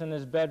stays in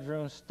his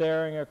bedroom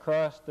staring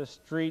across the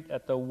street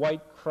at the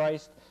white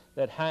Christ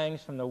that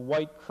hangs from the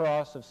white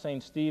cross of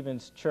St.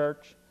 Stephen's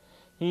Church.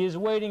 He is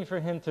waiting for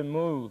him to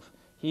move.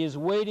 He is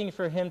waiting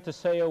for him to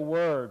say a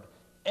word,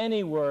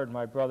 any word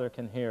my brother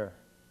can hear.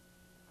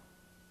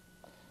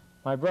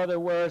 My brother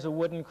wears a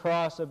wooden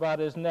cross about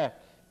his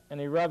neck, and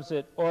he rubs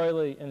it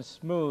oily and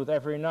smooth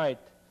every night.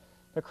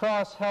 The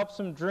cross helps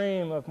him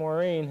dream of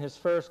Maureen, his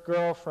first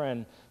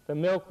girlfriend, the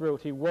milk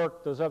route he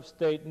worked those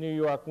upstate New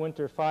York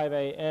winter 5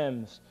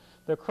 a.m.s.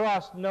 The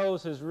cross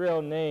knows his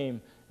real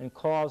name and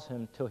calls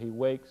him till he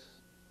wakes.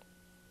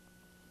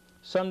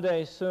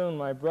 Someday soon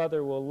my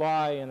brother will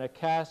lie in a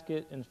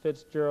casket in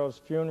Fitzgerald's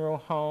funeral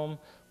home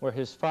where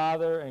his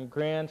father and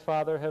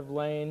grandfather have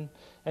lain,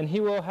 and he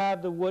will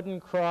have the wooden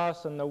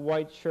cross on the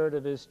white shirt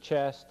of his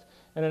chest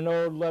and an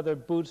old leather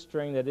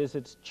bootstring that is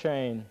its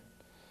chain.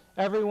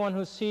 Everyone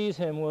who sees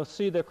him will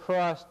see the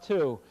cross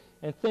too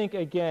and think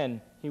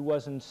again he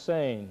was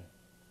insane.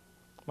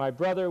 My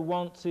brother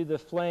won't see the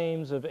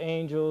flames of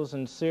Angels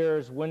and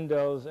Sears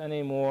windows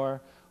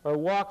anymore, or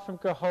walk from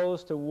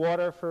Cohoes to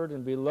Waterford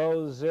in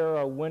below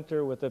zero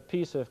winter with a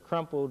piece of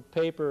crumpled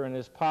paper in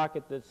his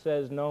pocket that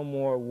says no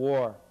more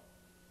war.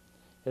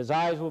 His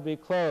eyes will be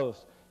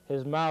closed,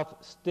 his mouth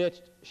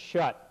stitched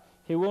shut.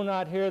 He will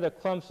not hear the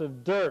clumps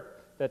of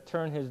dirt that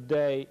turn his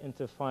day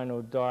into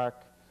final dark.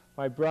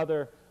 My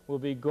brother will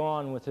be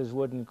gone with his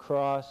wooden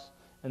cross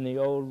and the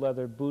old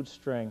leather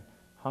bootstring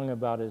hung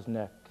about his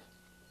neck.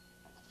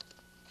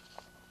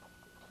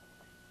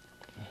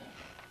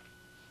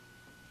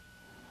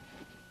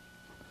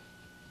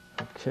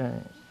 Okay.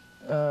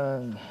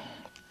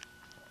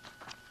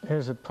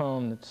 Here's a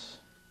poem that's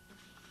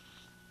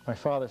my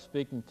father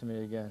speaking to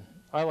me again.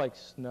 I like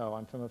snow.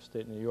 I'm from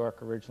upstate New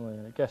York originally,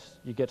 and I guess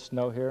you get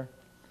snow here.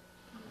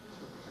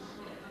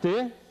 Do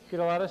you?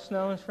 Get a lot of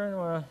snow in Scranton?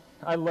 Well,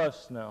 I love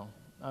snow.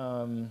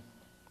 I'm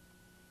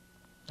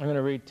going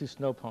to read 2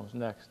 snow poems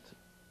next.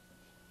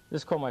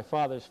 This is called My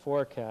Father's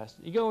Forecast.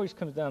 He always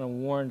comes down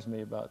and warns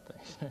me about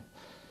things.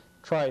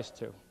 Tries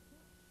to.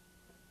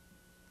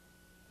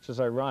 Which is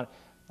ironic.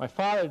 My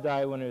father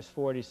died when he was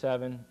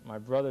 47. My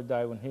brother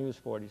died when he was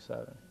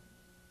 47.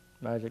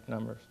 Magic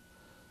numbers.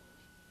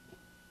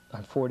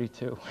 I'm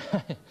 42.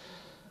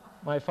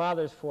 My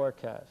father's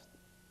forecast.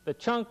 The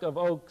chunk of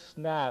oak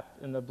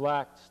snapped in the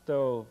black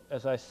stove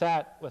as I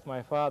sat with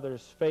my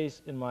father's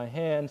face in my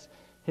hands,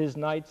 his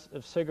nights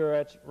of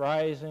cigarettes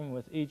rising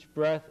with each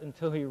breath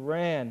until he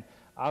ran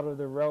out of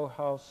the row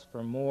house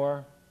for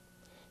more.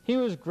 He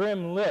was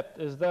grim-lipped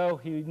as though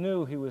he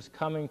knew he was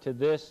coming to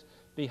this,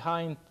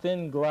 behind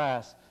thin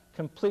glass,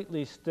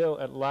 completely still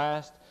at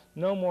last.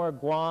 No more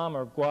Guam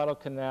or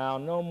Guadalcanal,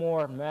 no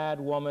more mad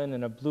woman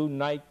in a blue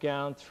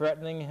nightgown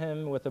threatening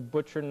him with a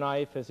butcher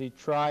knife as he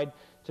tried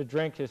to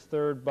drink his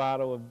 3rd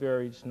bottle of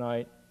beer each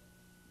night.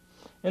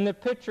 In the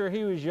picture,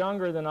 he was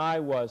younger than I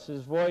was,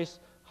 his voice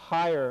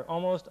higher,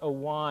 almost a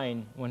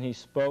whine when he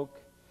spoke.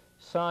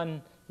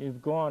 Son,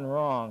 you've gone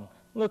wrong.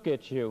 Look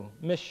at you,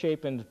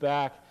 misshapen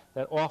back,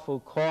 that awful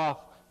cough,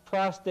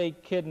 prostate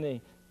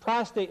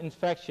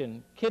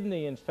infection,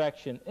 kidney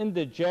infection,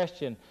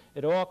 indigestion.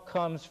 It all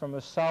comes from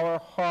a sour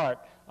heart.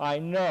 I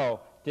know.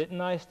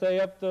 Didn't I stay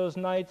up those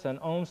nights on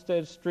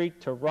Olmsted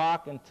Street to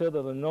rock until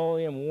the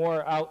linoleum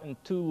wore out in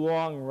 2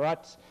 long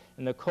ruts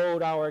and the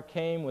cold hour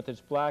came with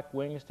its black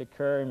wings to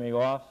carry me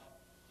off?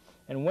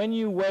 And when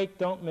you wake,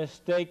 don't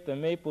mistake the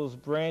maple's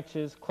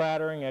branches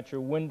clattering at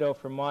your window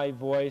for my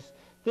voice.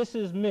 This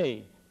is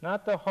me,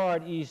 not the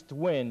hard east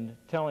wind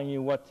telling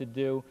you what to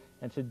do,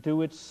 and to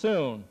do it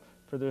soon,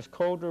 for there's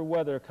colder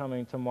weather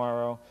coming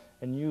tomorrow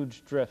and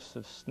huge drifts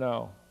of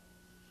snow.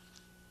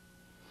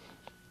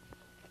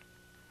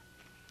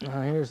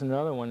 Here's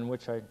another one in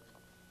which I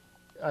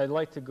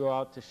like to go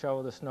out to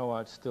shovel the snow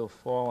while it's still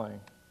falling.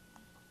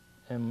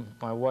 And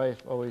my wife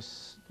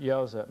always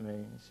yells at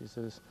me. She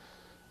says,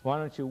 why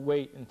don't you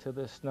wait until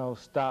the snow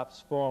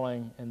stops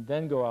falling and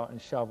then go out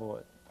and shovel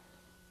it?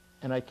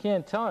 And I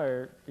can't tell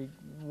her.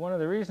 One of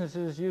the reasons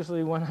is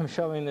usually when I'm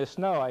shoveling the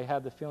snow, I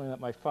have the feeling that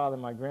my father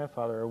and my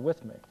grandfather are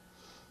with me.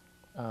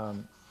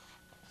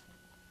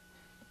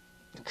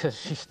 Because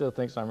she still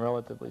thinks I'm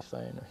relatively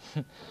sane.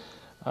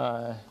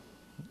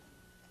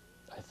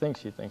 I think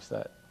she thinks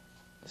that.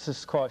 This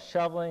is called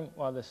Shoveling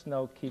While the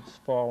Snow Keeps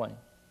Falling.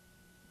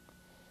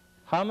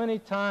 How many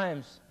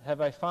times have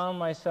I found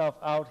myself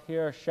out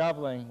here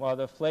shoveling while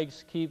the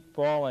flakes keep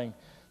falling?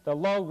 The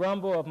low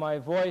rumble of my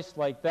voice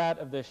like that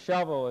of the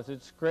shovel as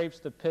it scrapes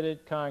the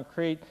pitted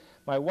concrete.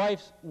 My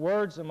wife's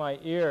words in my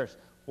ears.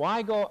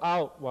 Why go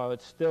out while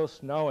it's still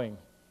snowing?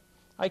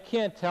 I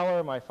can't tell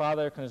her my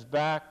father comes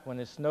back when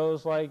it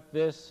snows like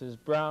this, his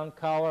brown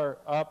collar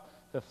up,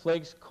 the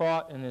flakes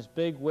caught in his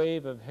big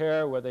wave of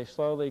hair where they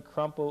slowly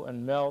crumple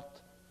and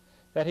melt,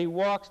 that he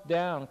walks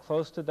down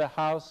close to the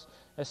house,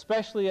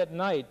 especially at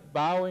night,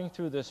 bowing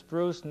through the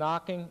spruce,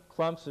 knocking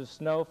clumps of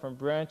snow from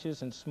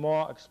branches in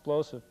small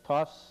explosive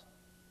puffs.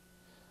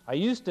 I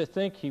used to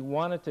think he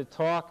wanted to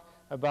talk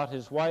about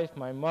his wife,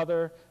 my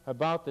mother,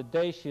 about the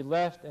day she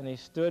left and he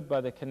stood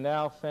by the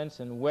canal fence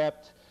and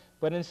wept,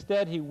 but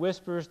instead he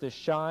whispers the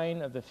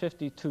shine of the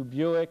 '52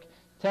 Buick,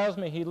 tells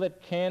me he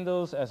lit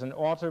candles as an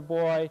altar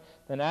boy,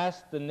 then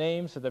asks the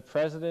names of the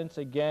presidents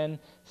again,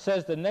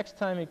 says the next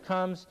time he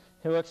comes,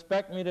 he'll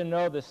expect me to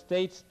know the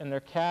states and their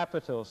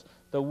capitals,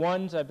 the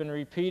ones I've been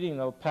repeating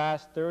the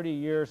past 30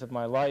 years of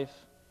my life.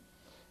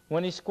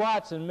 When he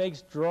squats and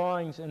makes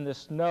drawings in the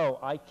snow,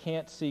 I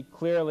can't see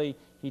clearly.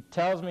 He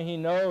tells me he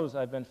knows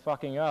I've been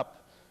fucking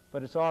up,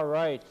 but it's all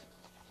right.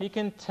 He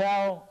can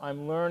tell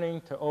I'm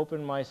learning to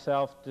open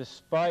myself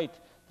despite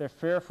the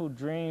fearful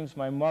dreams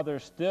my mother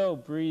still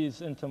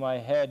breathes into my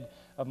head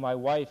of my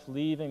wife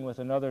leaving with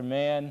another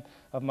man,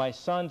 of my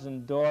sons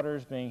and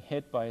daughters being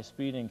hit by a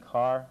speeding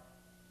car.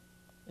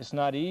 It's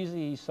not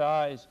easy, he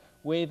sighs,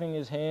 waving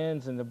his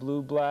hands in the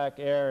blue-black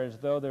air as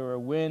though there were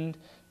wind,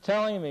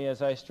 telling me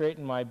as I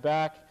straighten my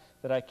back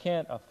that I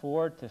can't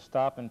afford to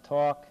stop and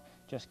talk,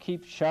 just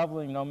keep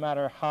shoveling no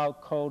matter how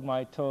cold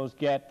my toes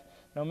get,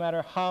 no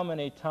matter how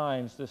many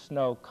times the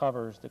snow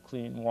covers the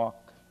clean walk.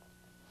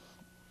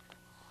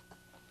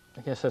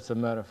 I guess that's a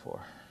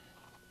metaphor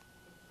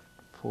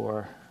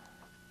for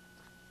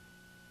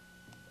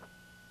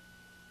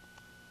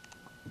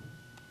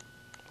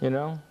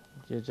you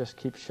just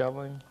keep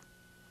shoveling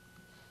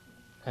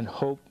and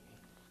hope.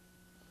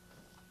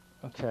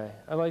 Okay,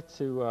 I'd like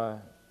to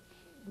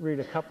read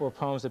a couple of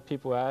poems that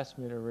people asked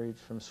me to read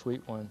from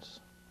Sweet Ones.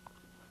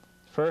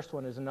 The first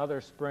one is Another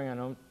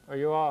Spring. Are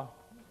you all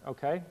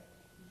okay?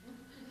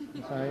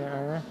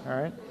 All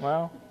right.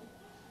 Well,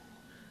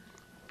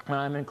 when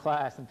I'm in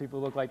class and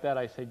people look like that,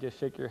 I say, just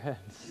shake your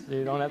heads.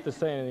 You don't have to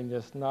say anything,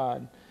 just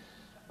nod.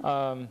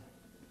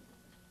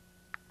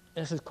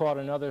 This is called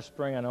Another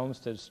Spring on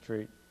Olmsted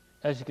Street.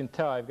 As you can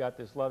tell, I've got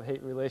this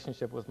love-hate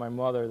relationship with my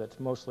mother that's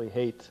mostly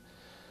hate.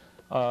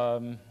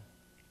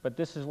 But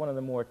this is one of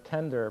the more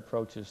tender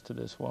approaches to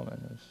this woman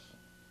who's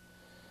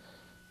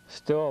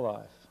still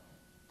alive.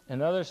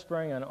 Another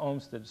spring on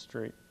Olmsted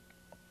Street.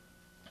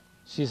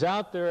 She's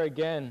out there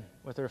again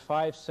with her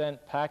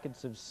 5-cent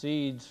packets of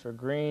seeds for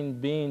green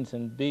beans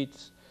and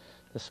beets,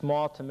 the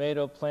small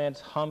tomato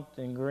plants humped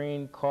in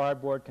green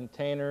cardboard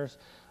containers.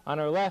 On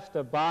her left,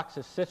 a box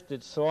of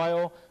sifted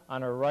soil.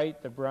 On her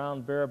right, the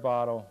brown beer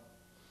bottle.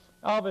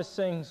 Elvis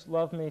sings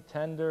Love Me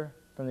Tender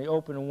from the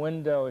open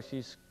window as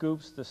she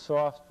scoops the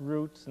soft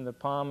roots in the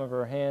palm of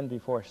her hand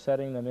before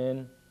setting them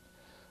in.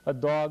 A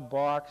dog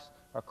barks,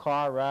 a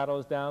car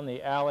rattles down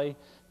the alley,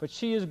 but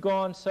she is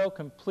gone so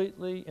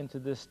completely into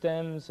the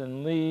stems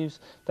and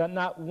leaves that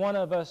not one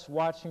of us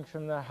watching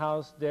from the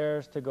house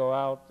dares to go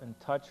out and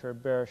touch her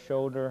bare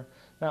shoulder.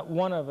 Not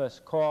one of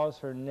us calls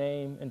her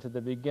name into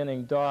the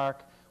beginning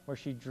dark, where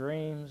she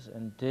dreams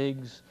and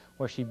digs,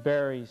 where she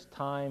buries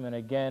time and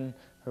again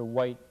her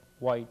white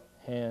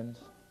hands.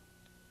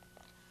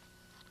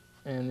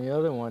 And the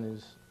other one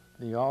is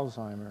the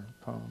Alzheimer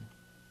poem.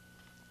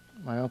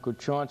 My Uncle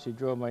Chauncey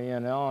drove my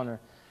Aunt Eleanor,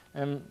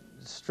 and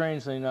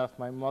strangely enough,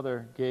 my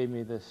mother gave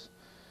me this.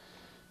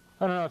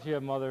 I don't know if you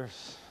have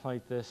mothers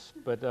like this,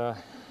 but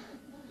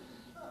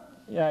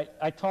yeah,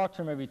 I talk to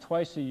her maybe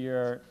twice a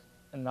year,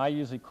 and I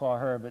usually call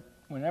her, but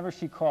whenever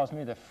she calls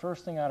me, the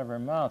first thing out of her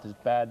mouth is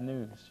bad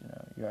news.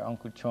 Your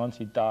Uncle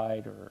Chauncey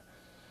died, or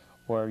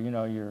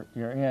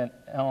your Aunt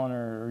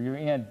Eleanor or your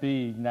Aunt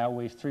B now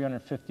weighs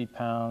 350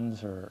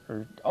 pounds,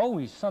 or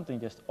always something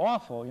just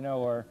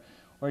awful,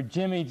 or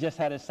Jimmy just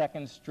had a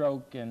second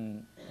stroke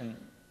and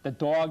the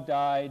dog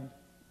died.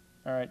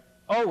 All right,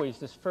 always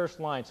this first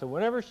line. So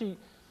whenever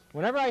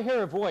I hear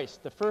her voice,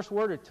 the first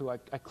word or two,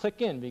 I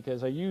click in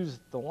because I use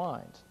the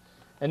lines.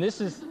 And this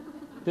is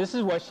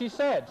what she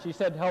said. She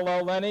said,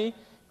 "Hello, Lenny.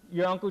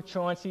 Your Uncle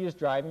Chauncey is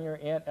driving your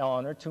Aunt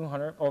Eleanor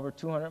over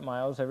 200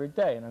 miles every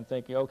day." And I'm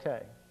thinking,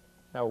 okay,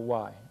 now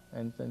why?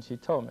 And then she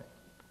told me,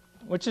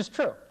 which is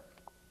true.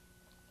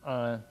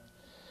 The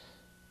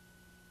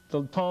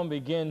poem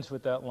begins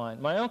with that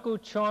line. My Uncle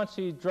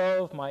Chauncey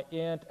drove my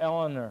Aunt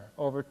Eleanor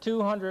over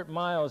 200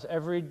 miles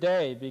every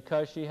day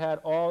because she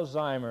had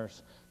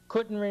Alzheimer's,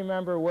 couldn't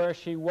remember where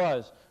she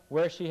was,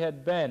 where she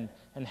had been,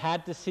 and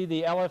had to see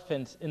the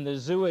elephants in the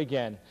zoo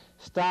again,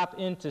 stop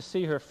in to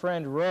see her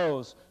friend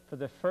Rose for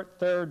the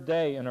third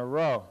day in a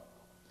row.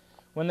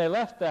 When they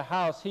left the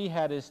house, he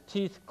had his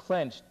teeth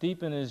clenched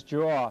deep in his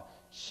jaw.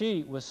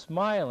 She was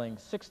smiling,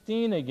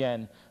 16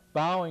 again,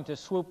 bowing to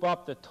swoop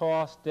up the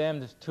tall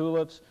stemmed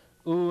tulips,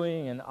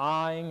 oohing and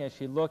eyeing as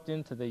she looked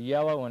into the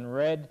yellow and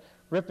red,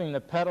 ripping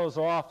the petals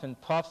off in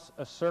puffs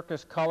of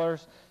circus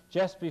colors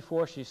just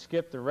before she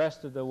skipped the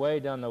rest of the way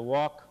down the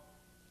walk.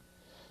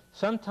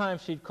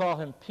 Sometimes she'd call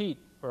him Pete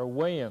or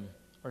William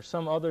or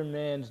some other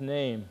man's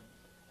name,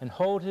 and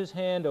hold his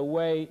hand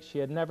away. She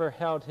had never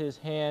held his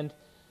hand.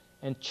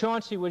 And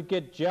Chauncey would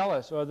get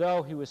jealous,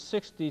 although he was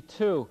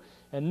 62,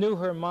 and knew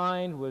her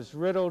mind was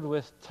riddled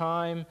with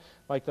time,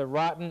 like the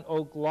rotten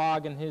oak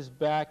log in his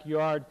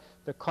backyard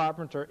the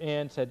carpenter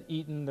ants had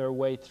eaten their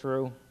way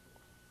through.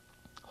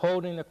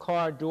 Holding the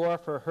car door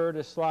for her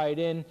to slide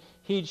in,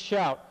 he'd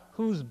shout,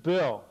 "Who's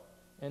Bill?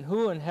 And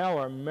who in hell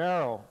are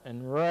Merrill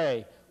and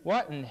Ray?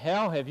 What in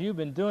hell have you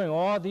been doing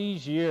all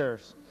these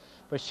years?"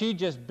 But she'd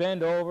just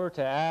bend over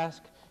to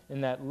ask,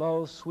 in that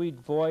low, sweet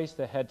voice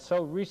that had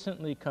so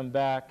recently come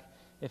back,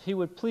 if he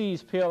would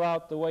please peel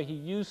out the way he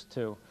used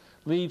to,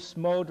 leave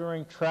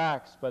smoldering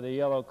tracks by the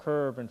yellow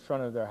curb in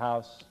front of their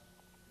house.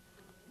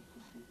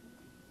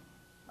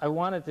 I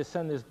wanted to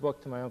send this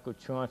book to my Uncle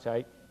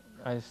Chauncey.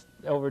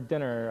 Over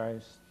dinner, I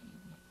was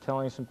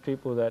telling some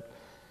people that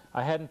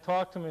I hadn't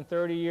talked to him in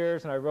 30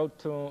 years, and I wrote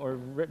to him, or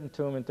written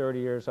to him in 30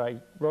 years. I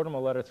wrote him a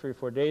letter 3 or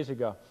 4 days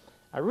ago.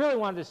 I really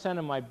wanted to send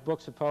him my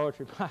books of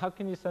poetry, but how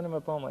can you send him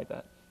a poem like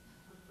that?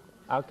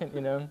 How can,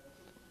 you know?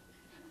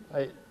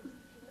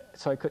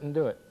 So I couldn't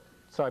do it.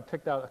 So I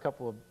picked out a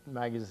couple of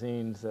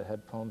magazines that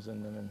had poems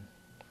in them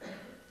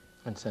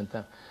and sent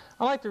them.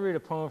 I like to read a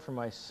poem for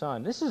my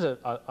son. This is a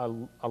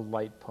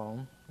light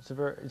poem.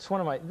 It's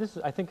one of my, this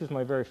is, I think is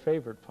my very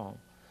favorite poem.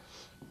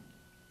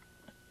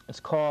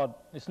 It's called,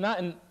 it's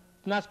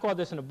not called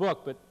this in a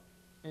book, but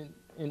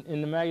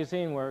in the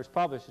magazine where it was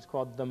published, it's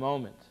called The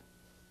Moment.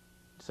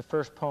 It's the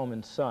first poem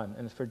in Sun,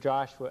 and it's for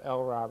Joshua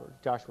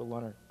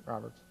Leonard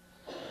Roberts.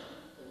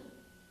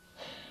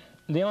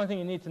 The only thing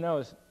you need to know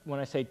is when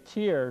I say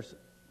tears,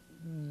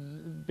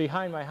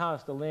 behind my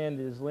house, the land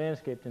is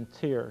landscaped in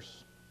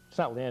tiers. It's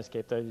not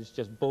landscaped, it's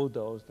just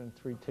bulldozed in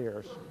 3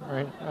 tiers,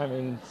 right? I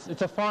mean,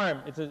 it's a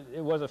farm.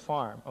 It was a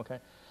farm, okay?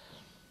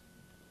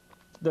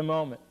 The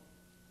Moment.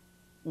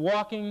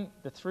 Walking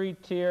the 3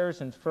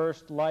 tiers in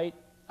first light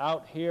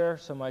out here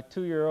so my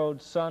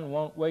 2-year-old son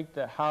won't wake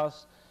the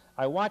house.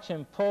 I watch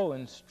him pull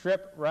and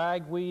strip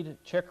ragweed,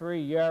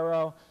 chicory,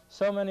 yarrow,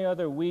 so many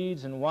other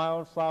weeds and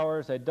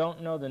wildflowers I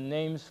don't know the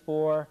names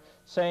for,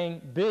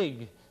 saying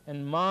big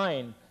and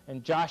mine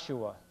and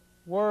Joshua.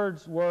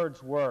 Words,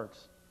 words,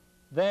 words.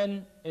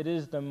 Then it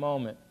is the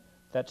moment,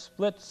 that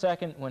split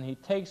second when he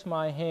takes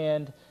my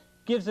hand,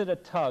 gives it a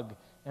tug,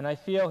 and I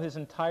feel his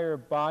entire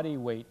body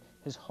weight,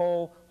 his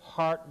whole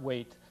heart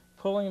weight,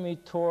 pulling me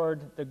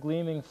toward the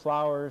gleaming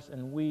flowers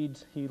and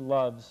weeds he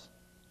loves.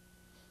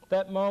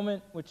 That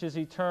moment which is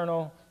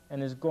eternal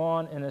and is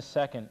gone in a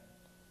second,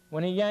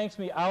 when he yanks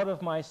me out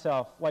of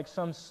myself like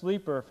some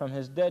sleeper from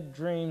his dead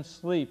dream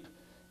sleep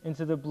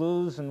into the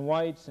blues and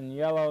whites and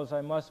yellows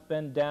I must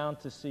bend down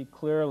to see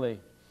clearly,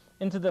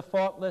 into the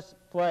faultless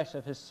flesh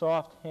of his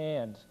soft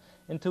hands,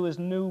 into his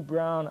new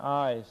brown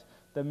eyes,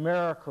 the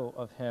miracle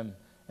of him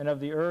and of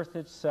the earth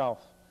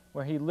itself,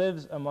 where he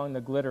lives among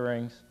the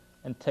glitterings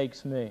and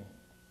takes me.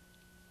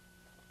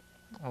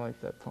 I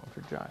like that poem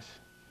for Josh.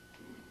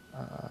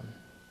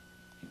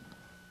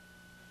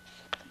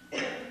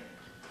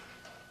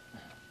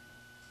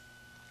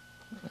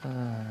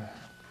 I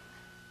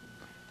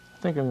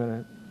think I'm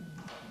going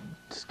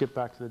to skip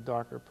back to the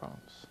darker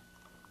poems.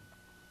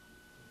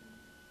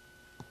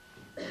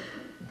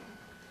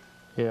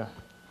 Yeah.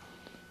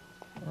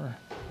 All right.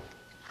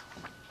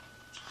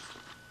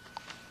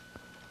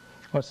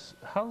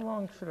 How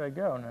long should I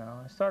go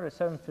now? I started at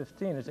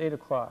 7:15. It's 8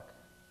 o'clock.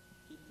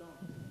 Keep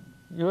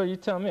going. You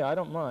tell me. I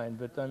don't mind.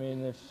 But I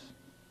mean, if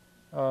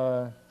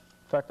in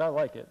fact, I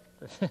like it.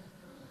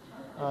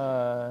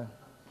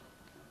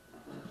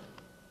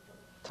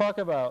 Talk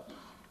about.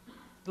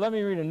 Let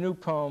me read a new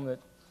poem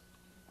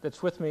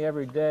that's with me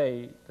every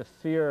day. The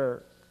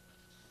fear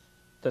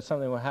that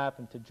something will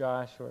happen to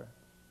Josh, or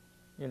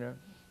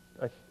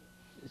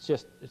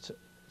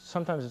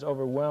sometimes it's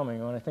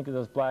overwhelming when I think of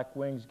those black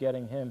wings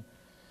getting him,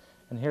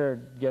 and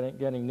here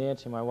getting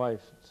Nancy, my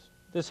wife.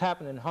 This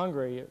happened in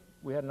Hungary.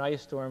 We had an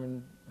ice storm,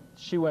 and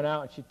she went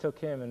out and she took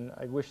him, and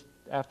I wished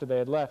after they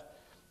had left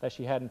that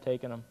she hadn't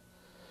taken him.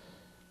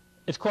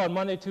 It's called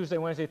Monday, Tuesday,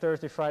 Wednesday,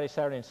 Thursday, Friday,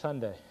 Saturday, and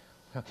Sunday.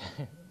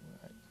 Okay,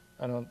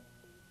 I don't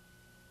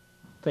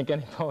think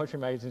any poetry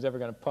magazine is ever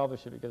going to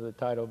publish it because of the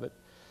title, but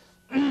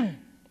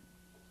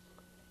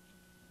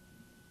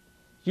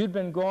you'd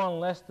been gone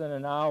less than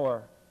an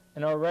hour,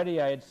 and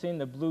already I had seen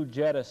the blue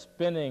Jetta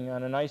spinning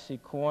on an icy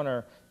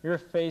corner, your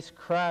face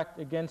cracked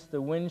against the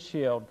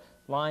windshield,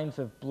 lines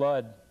of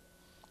blood.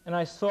 And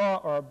I saw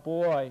our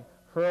boy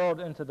hurled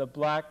into the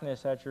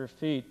blackness at your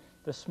feet,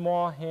 the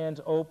small hands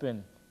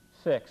open,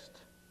 fixed.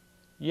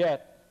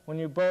 Yet, when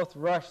you both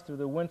rushed through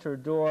the winter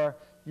door,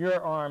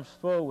 your arms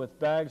full with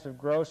bags of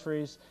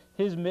groceries,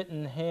 his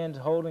mittened hands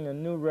holding a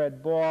new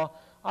red ball,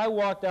 I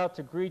walked out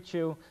to greet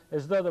you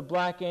as though the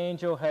black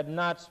angel had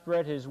not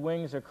spread his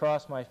wings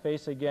across my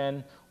face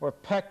again, or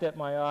pecked at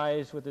my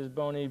eyes with his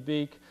bony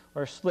beak,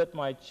 or slit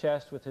my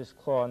chest with his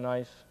claw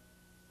knife.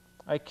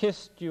 I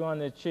kissed you on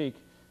the cheek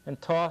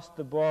and tossed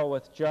the ball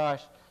with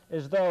Josh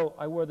as though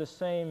I were the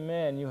same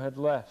man you had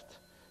left,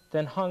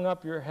 then hung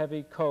up your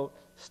heavy coat,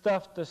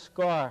 stuffed the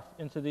scarf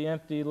into the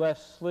empty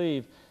left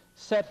sleeve,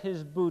 set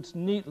his boots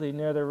neatly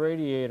near the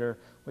radiator,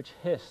 which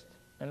hissed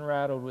and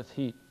rattled with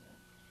heat.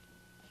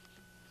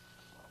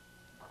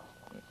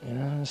 You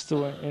know, that's the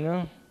way, you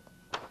know?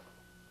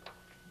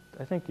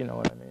 I think you know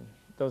what I mean.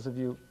 Those of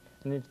you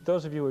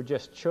who are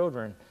just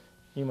children,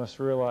 you must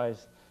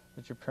realize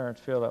that your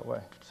parents feel that way.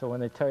 So when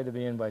they tell you to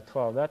be in by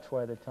 12, that's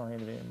why they're telling you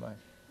to be in by,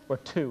 or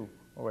 2,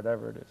 or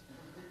whatever it is.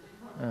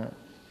 All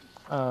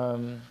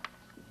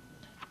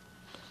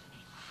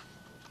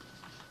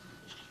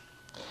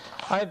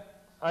right.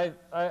 I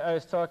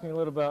was talking a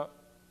little about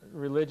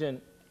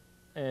religion,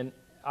 and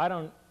I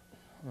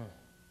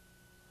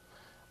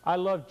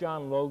love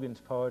John Logan's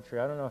poetry.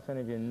 I don't know if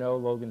any of you know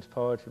Logan's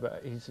poetry,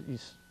 but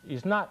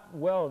he's not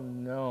well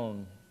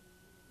known,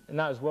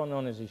 not as well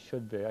known as he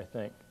should be, I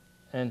think.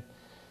 And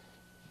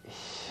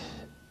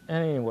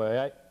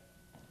anyway,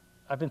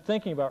 I've been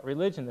thinking about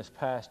religion this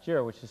past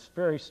year, which is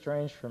very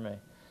strange for me,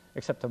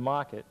 except to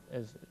mock it.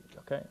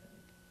 Okay,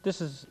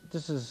 this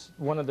is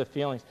one of the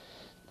feelings.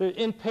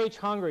 In Page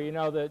Hungary, you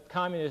know, the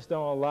communists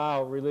don't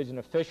allow religion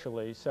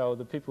officially, so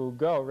the people who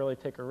go really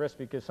take a risk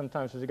because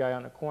sometimes there's a guy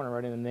on the corner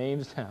writing the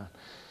names down.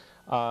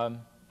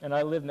 And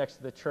I live next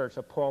to the church,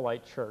 a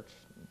Paulite church.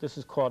 This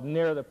is called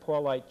Near the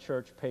Paulite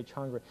Church, Page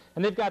Hungary.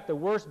 And they've got the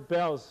worst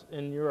bells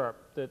in Europe.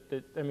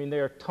 I mean, they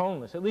are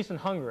toneless, at least in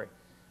Hungary.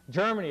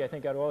 Germany, I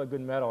think, got all the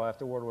good metal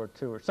after World War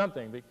II or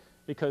something,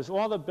 because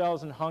all the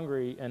bells in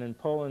Hungary and in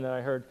Poland that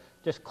I heard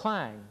just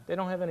clang. They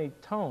don't have any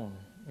tone,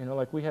 you know,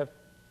 like we have.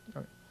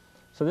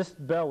 So this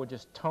bell would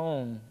just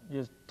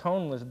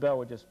toneless bell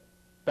would just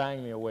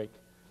bang me awake.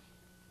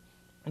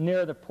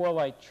 Near the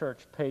Paulite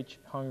Church, Page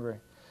Hungary.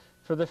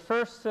 For the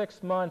first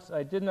 6 months,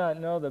 I did not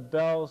know the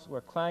bells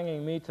were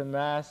clanging me to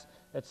Mass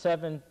at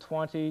 7,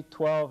 20,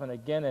 12, and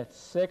again at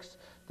 6.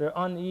 Their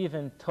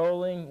uneven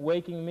tolling,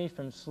 waking me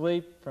from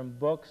sleep, from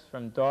books,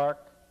 from dark.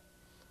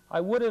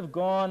 I would have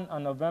gone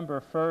on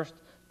November 1st,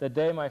 the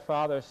day my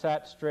father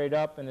sat straight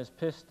up in his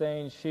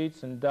piss-stained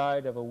sheets and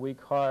died of a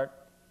weak heart.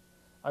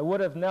 I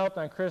would have knelt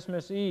on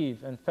Christmas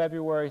Eve and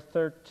February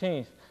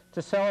 13th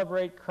to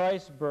celebrate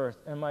Christ's birth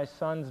and my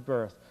son's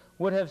birth,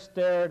 would have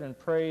stared and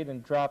prayed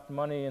and dropped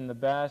money in the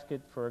basket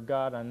for a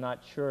God I'm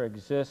not sure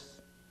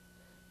exists.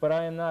 But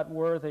I am not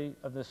worthy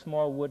of the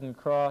small wooden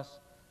cross,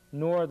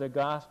 nor the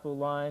gospel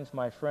lines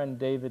my friend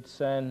David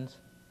sends.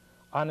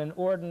 On an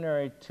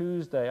ordinary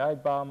Tuesday, I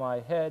bow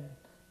my head,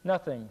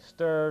 nothing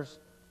stirs,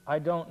 I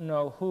don't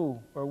know who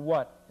or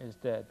what is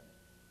dead.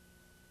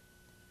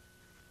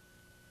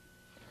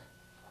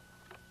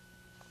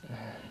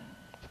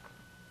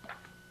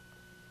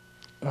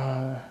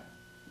 Let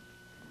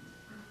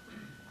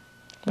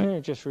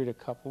me just read a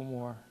couple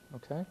more,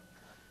 okay?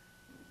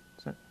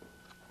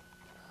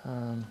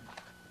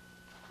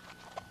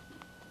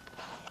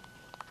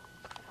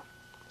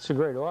 It's a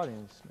great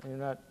audience. You're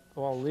not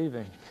all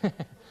leaving.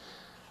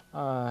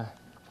 I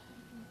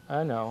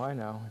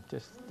know.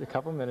 Just a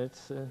couple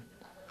minutes.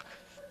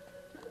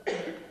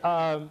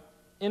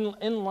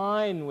 In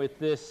line with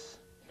this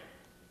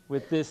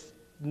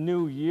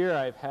new year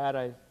I've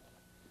had,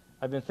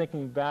 I've been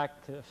thinking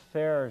back to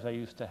fairs I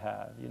used to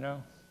have, you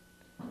know,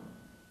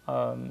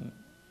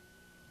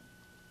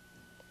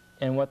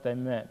 and what they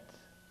meant,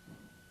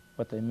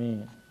 what they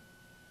mean,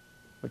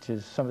 which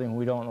is something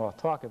we don't all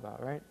talk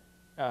about, right?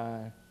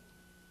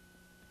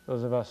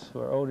 Those of us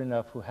who are old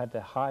enough who had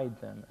to hide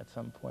them at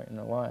some point in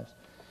their lives.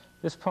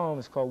 This poem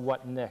is called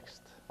What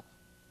Next?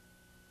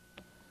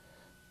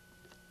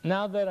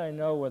 Now that I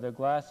know where the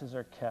glasses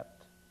are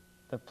kept,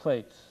 the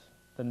plates,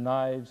 the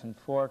knives and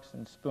forks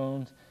and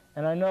spoons,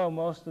 and I know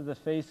most of the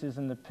faces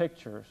in the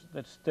pictures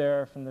that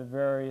stare from the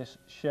various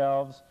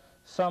shelves,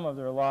 some of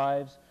their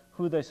lives,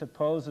 who they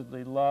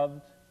supposedly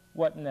loved,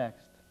 what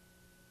next?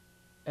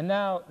 And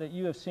now that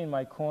you have seen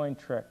my coin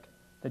trick,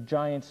 the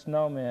giant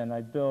snowman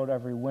I build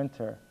every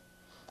winter,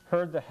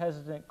 heard the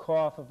hesitant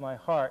cough of my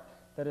heart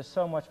that is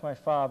so much my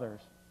father's,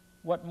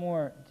 what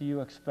more do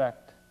you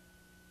expect?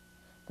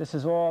 This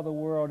is all the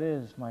world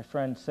is, my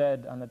friend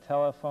said on the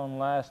telephone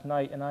last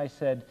night, and I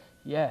said,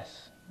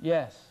 yes,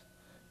 yes,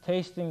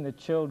 tasting the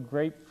chilled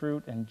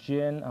grapefruit and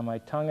gin on my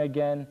tongue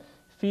again,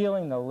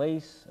 feeling the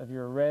lace of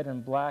your red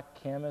and black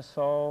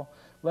camisole,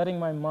 letting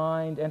my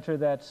mind enter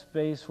that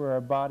space where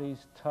our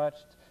bodies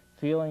touched,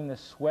 feeling the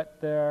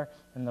sweat there,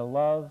 and the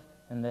love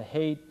and the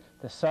hate,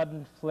 the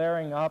sudden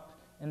flaring up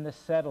and the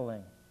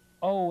settling,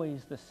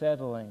 always the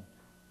settling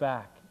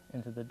back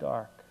into the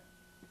dark.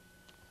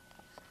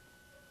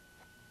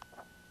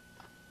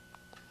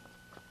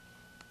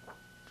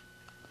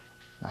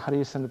 Now, how do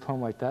you send a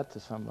poem like that to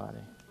somebody?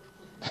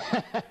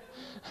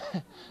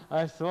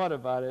 I've thought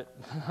about it.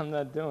 I'm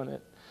not doing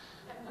it.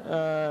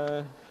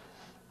 To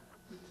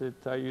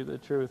tell you the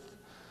truth.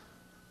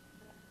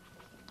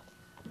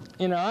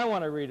 You know, I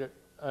want to read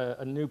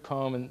a new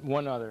poem and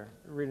one other.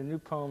 Read a new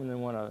poem and then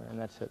one other, and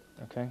that's it,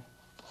 okay?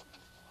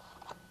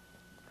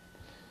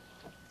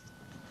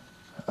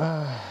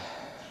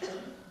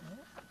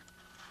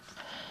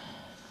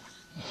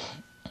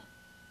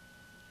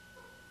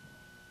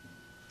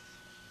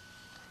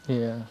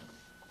 Yeah.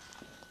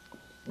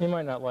 You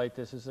might not like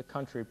this. It's a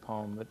country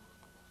poem, but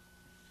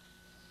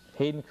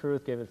Hayden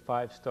Carruth gave it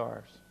 5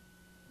 stars.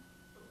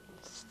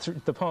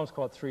 The poem's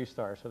called 3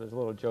 Stars, so there's a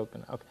little joke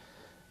in it. Okay.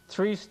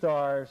 3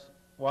 stars,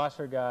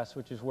 Wassergasse,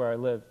 which is where I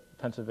live,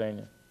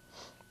 Pennsylvania.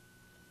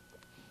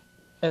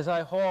 As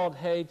I hauled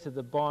hay to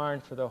the barn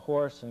for the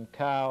horse and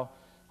cow,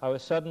 I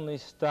was suddenly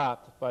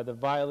stopped by the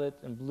violet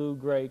and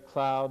blue-gray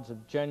clouds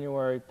of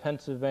January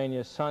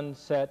Pennsylvania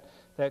sunset,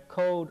 that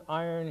cold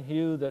iron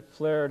hue that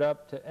flared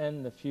up to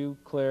end the few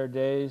clear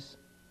days.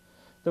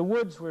 The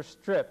woods were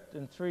stripped,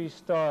 and 3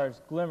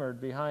 stars glimmered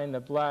behind the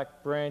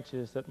black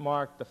branches that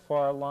marked the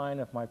far line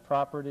of my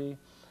property.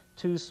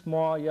 2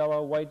 small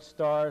yellow-white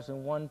stars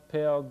and 1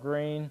 pale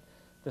green,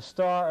 the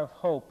star of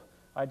hope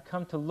I'd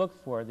come to look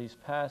for these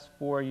past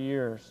 4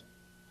 years.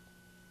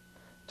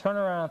 Turn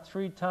around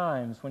 3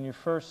 times when you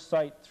first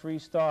sight 3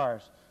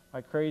 stars,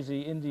 my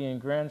crazy Indian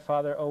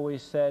grandfather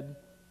always said,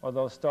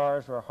 although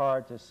stars were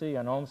hard to see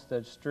on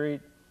Olmsted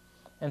Street.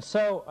 And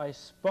so I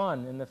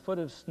spun in the foot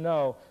of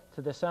snow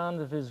to the sound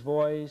of his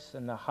voice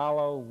and the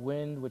hollow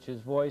wind which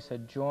his voice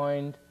had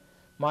joined,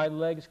 my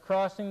legs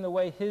crossing the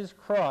way his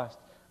crossed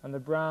on the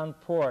brown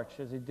porch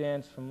as he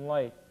danced from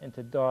light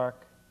into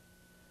dark.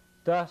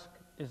 Dusk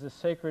is the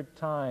sacred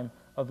time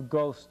of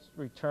ghosts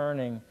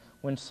returning,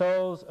 when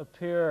souls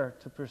appear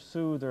to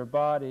pursue their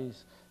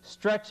bodies,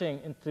 stretching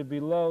into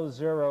below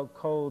zero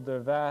cold their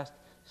vast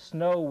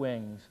snow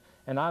wings,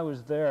 and I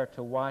was there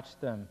to watch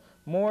them.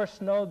 More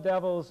snow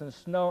devils and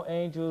snow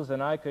angels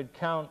than I could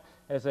count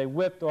as they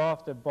whipped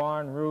off the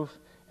barn roof,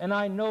 and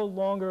I no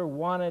longer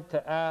wanted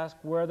to ask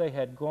where they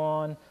had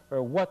gone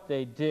or what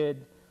they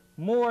did,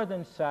 more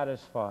than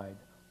satisfied,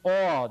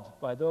 awed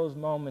by those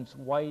moments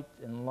white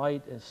and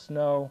light as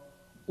snow,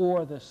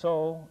 or the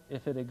soul,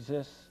 if it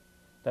exists,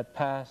 that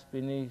passed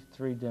beneath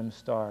 3 dim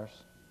stars.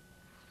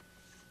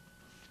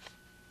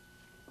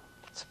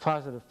 It's a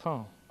positive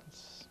poem.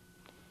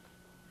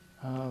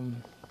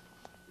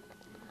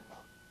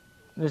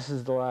 This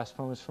is the last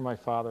poem. It's for my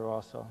father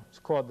also. It's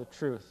called The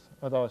Truth,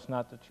 although it's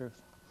not the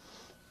truth.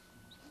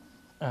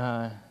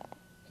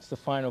 It's the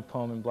final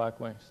poem in Black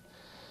Wings.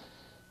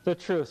 The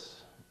Truth.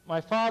 My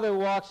father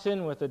walks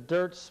in with the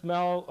dirt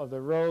smell of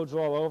the roads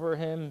all over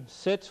him,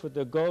 sits with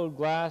the gold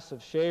glass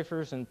of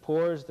Schaefer's and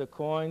pours the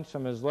coins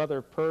from his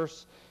leather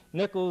purse,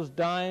 nickels,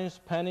 dimes,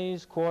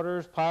 pennies,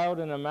 quarters piled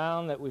in a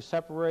mound that we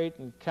separate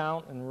and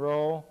count and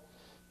roll.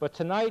 But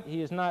tonight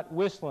he is not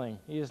whistling.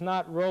 He is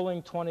not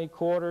rolling 20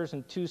 quarters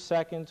in 2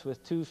 seconds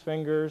with 2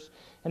 fingers.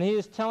 And he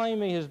is telling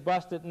me his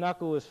busted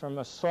knuckle is from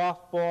a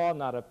softball,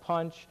 not a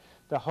punch,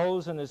 the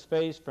holes in his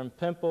face from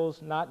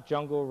pimples, not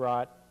jungle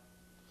rot.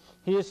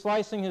 He is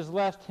slicing his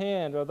left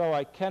hand, although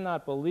I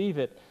cannot believe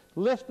it,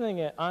 lifting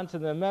it onto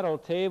the metal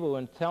table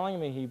and telling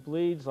me he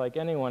bleeds like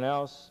anyone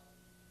else.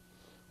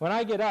 When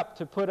I get up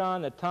to put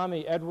on the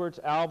Tommy Edwards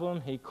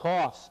album, he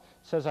coughs,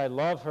 says, I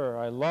love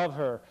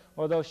her,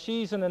 although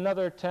she's in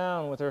another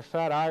town with her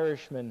fat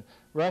Irishman,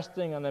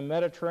 resting on the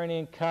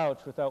Mediterranean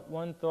couch without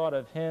one thought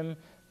of him.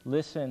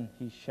 Listen,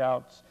 he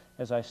shouts,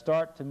 as I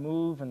start to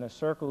move in the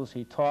circles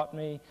he taught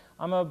me.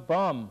 I'm a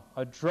bum,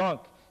 a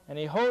drunk, and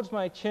he holds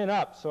my chin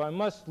up, so I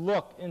must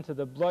look into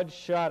the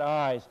bloodshot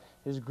eyes,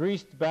 his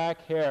greased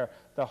back hair,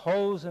 the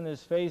holes in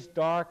his face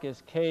dark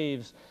as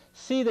caves.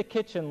 See the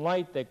kitchen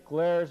light that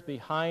glares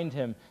behind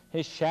him,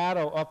 his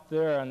shadow up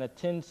there on the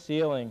tin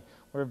ceiling,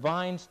 where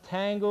vines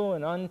tangle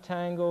and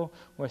untangle,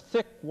 where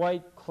thick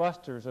white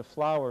clusters of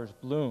flowers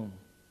bloom.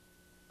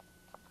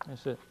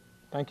 That's it.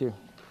 Thank you.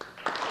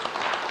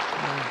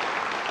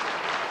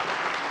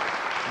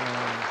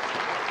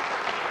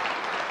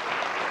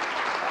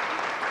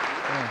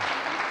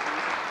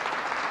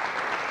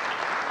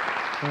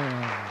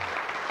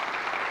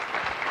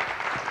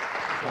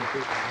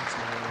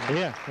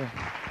 Yeah.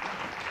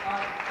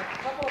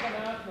 A couple of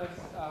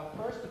announcements.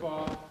 First of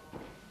all,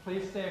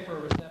 please stay for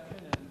a reception,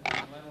 and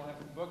Len will have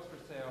some books for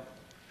sale.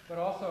 But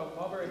also,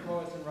 Mulberry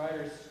Poets and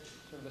Writers,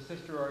 sort of a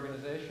sister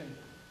organization,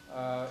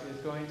 is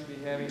going to be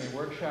having a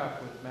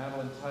workshop with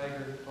Madeline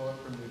Tiger, poet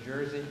from New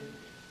Jersey.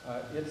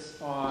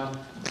 It's on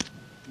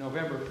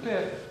November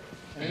 5th,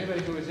 and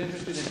anybody who is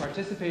interested in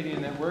participating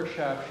in that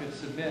workshop should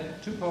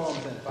submit 2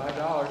 poems at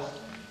 $5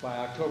 by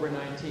October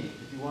 19th.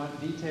 If you want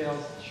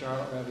details,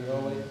 Charlotte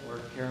Ravioli or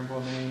Karen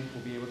Beaumain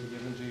will be able to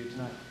give them to you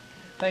tonight.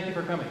 Thank you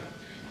for coming.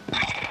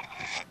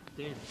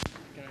 Dave,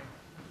 can I?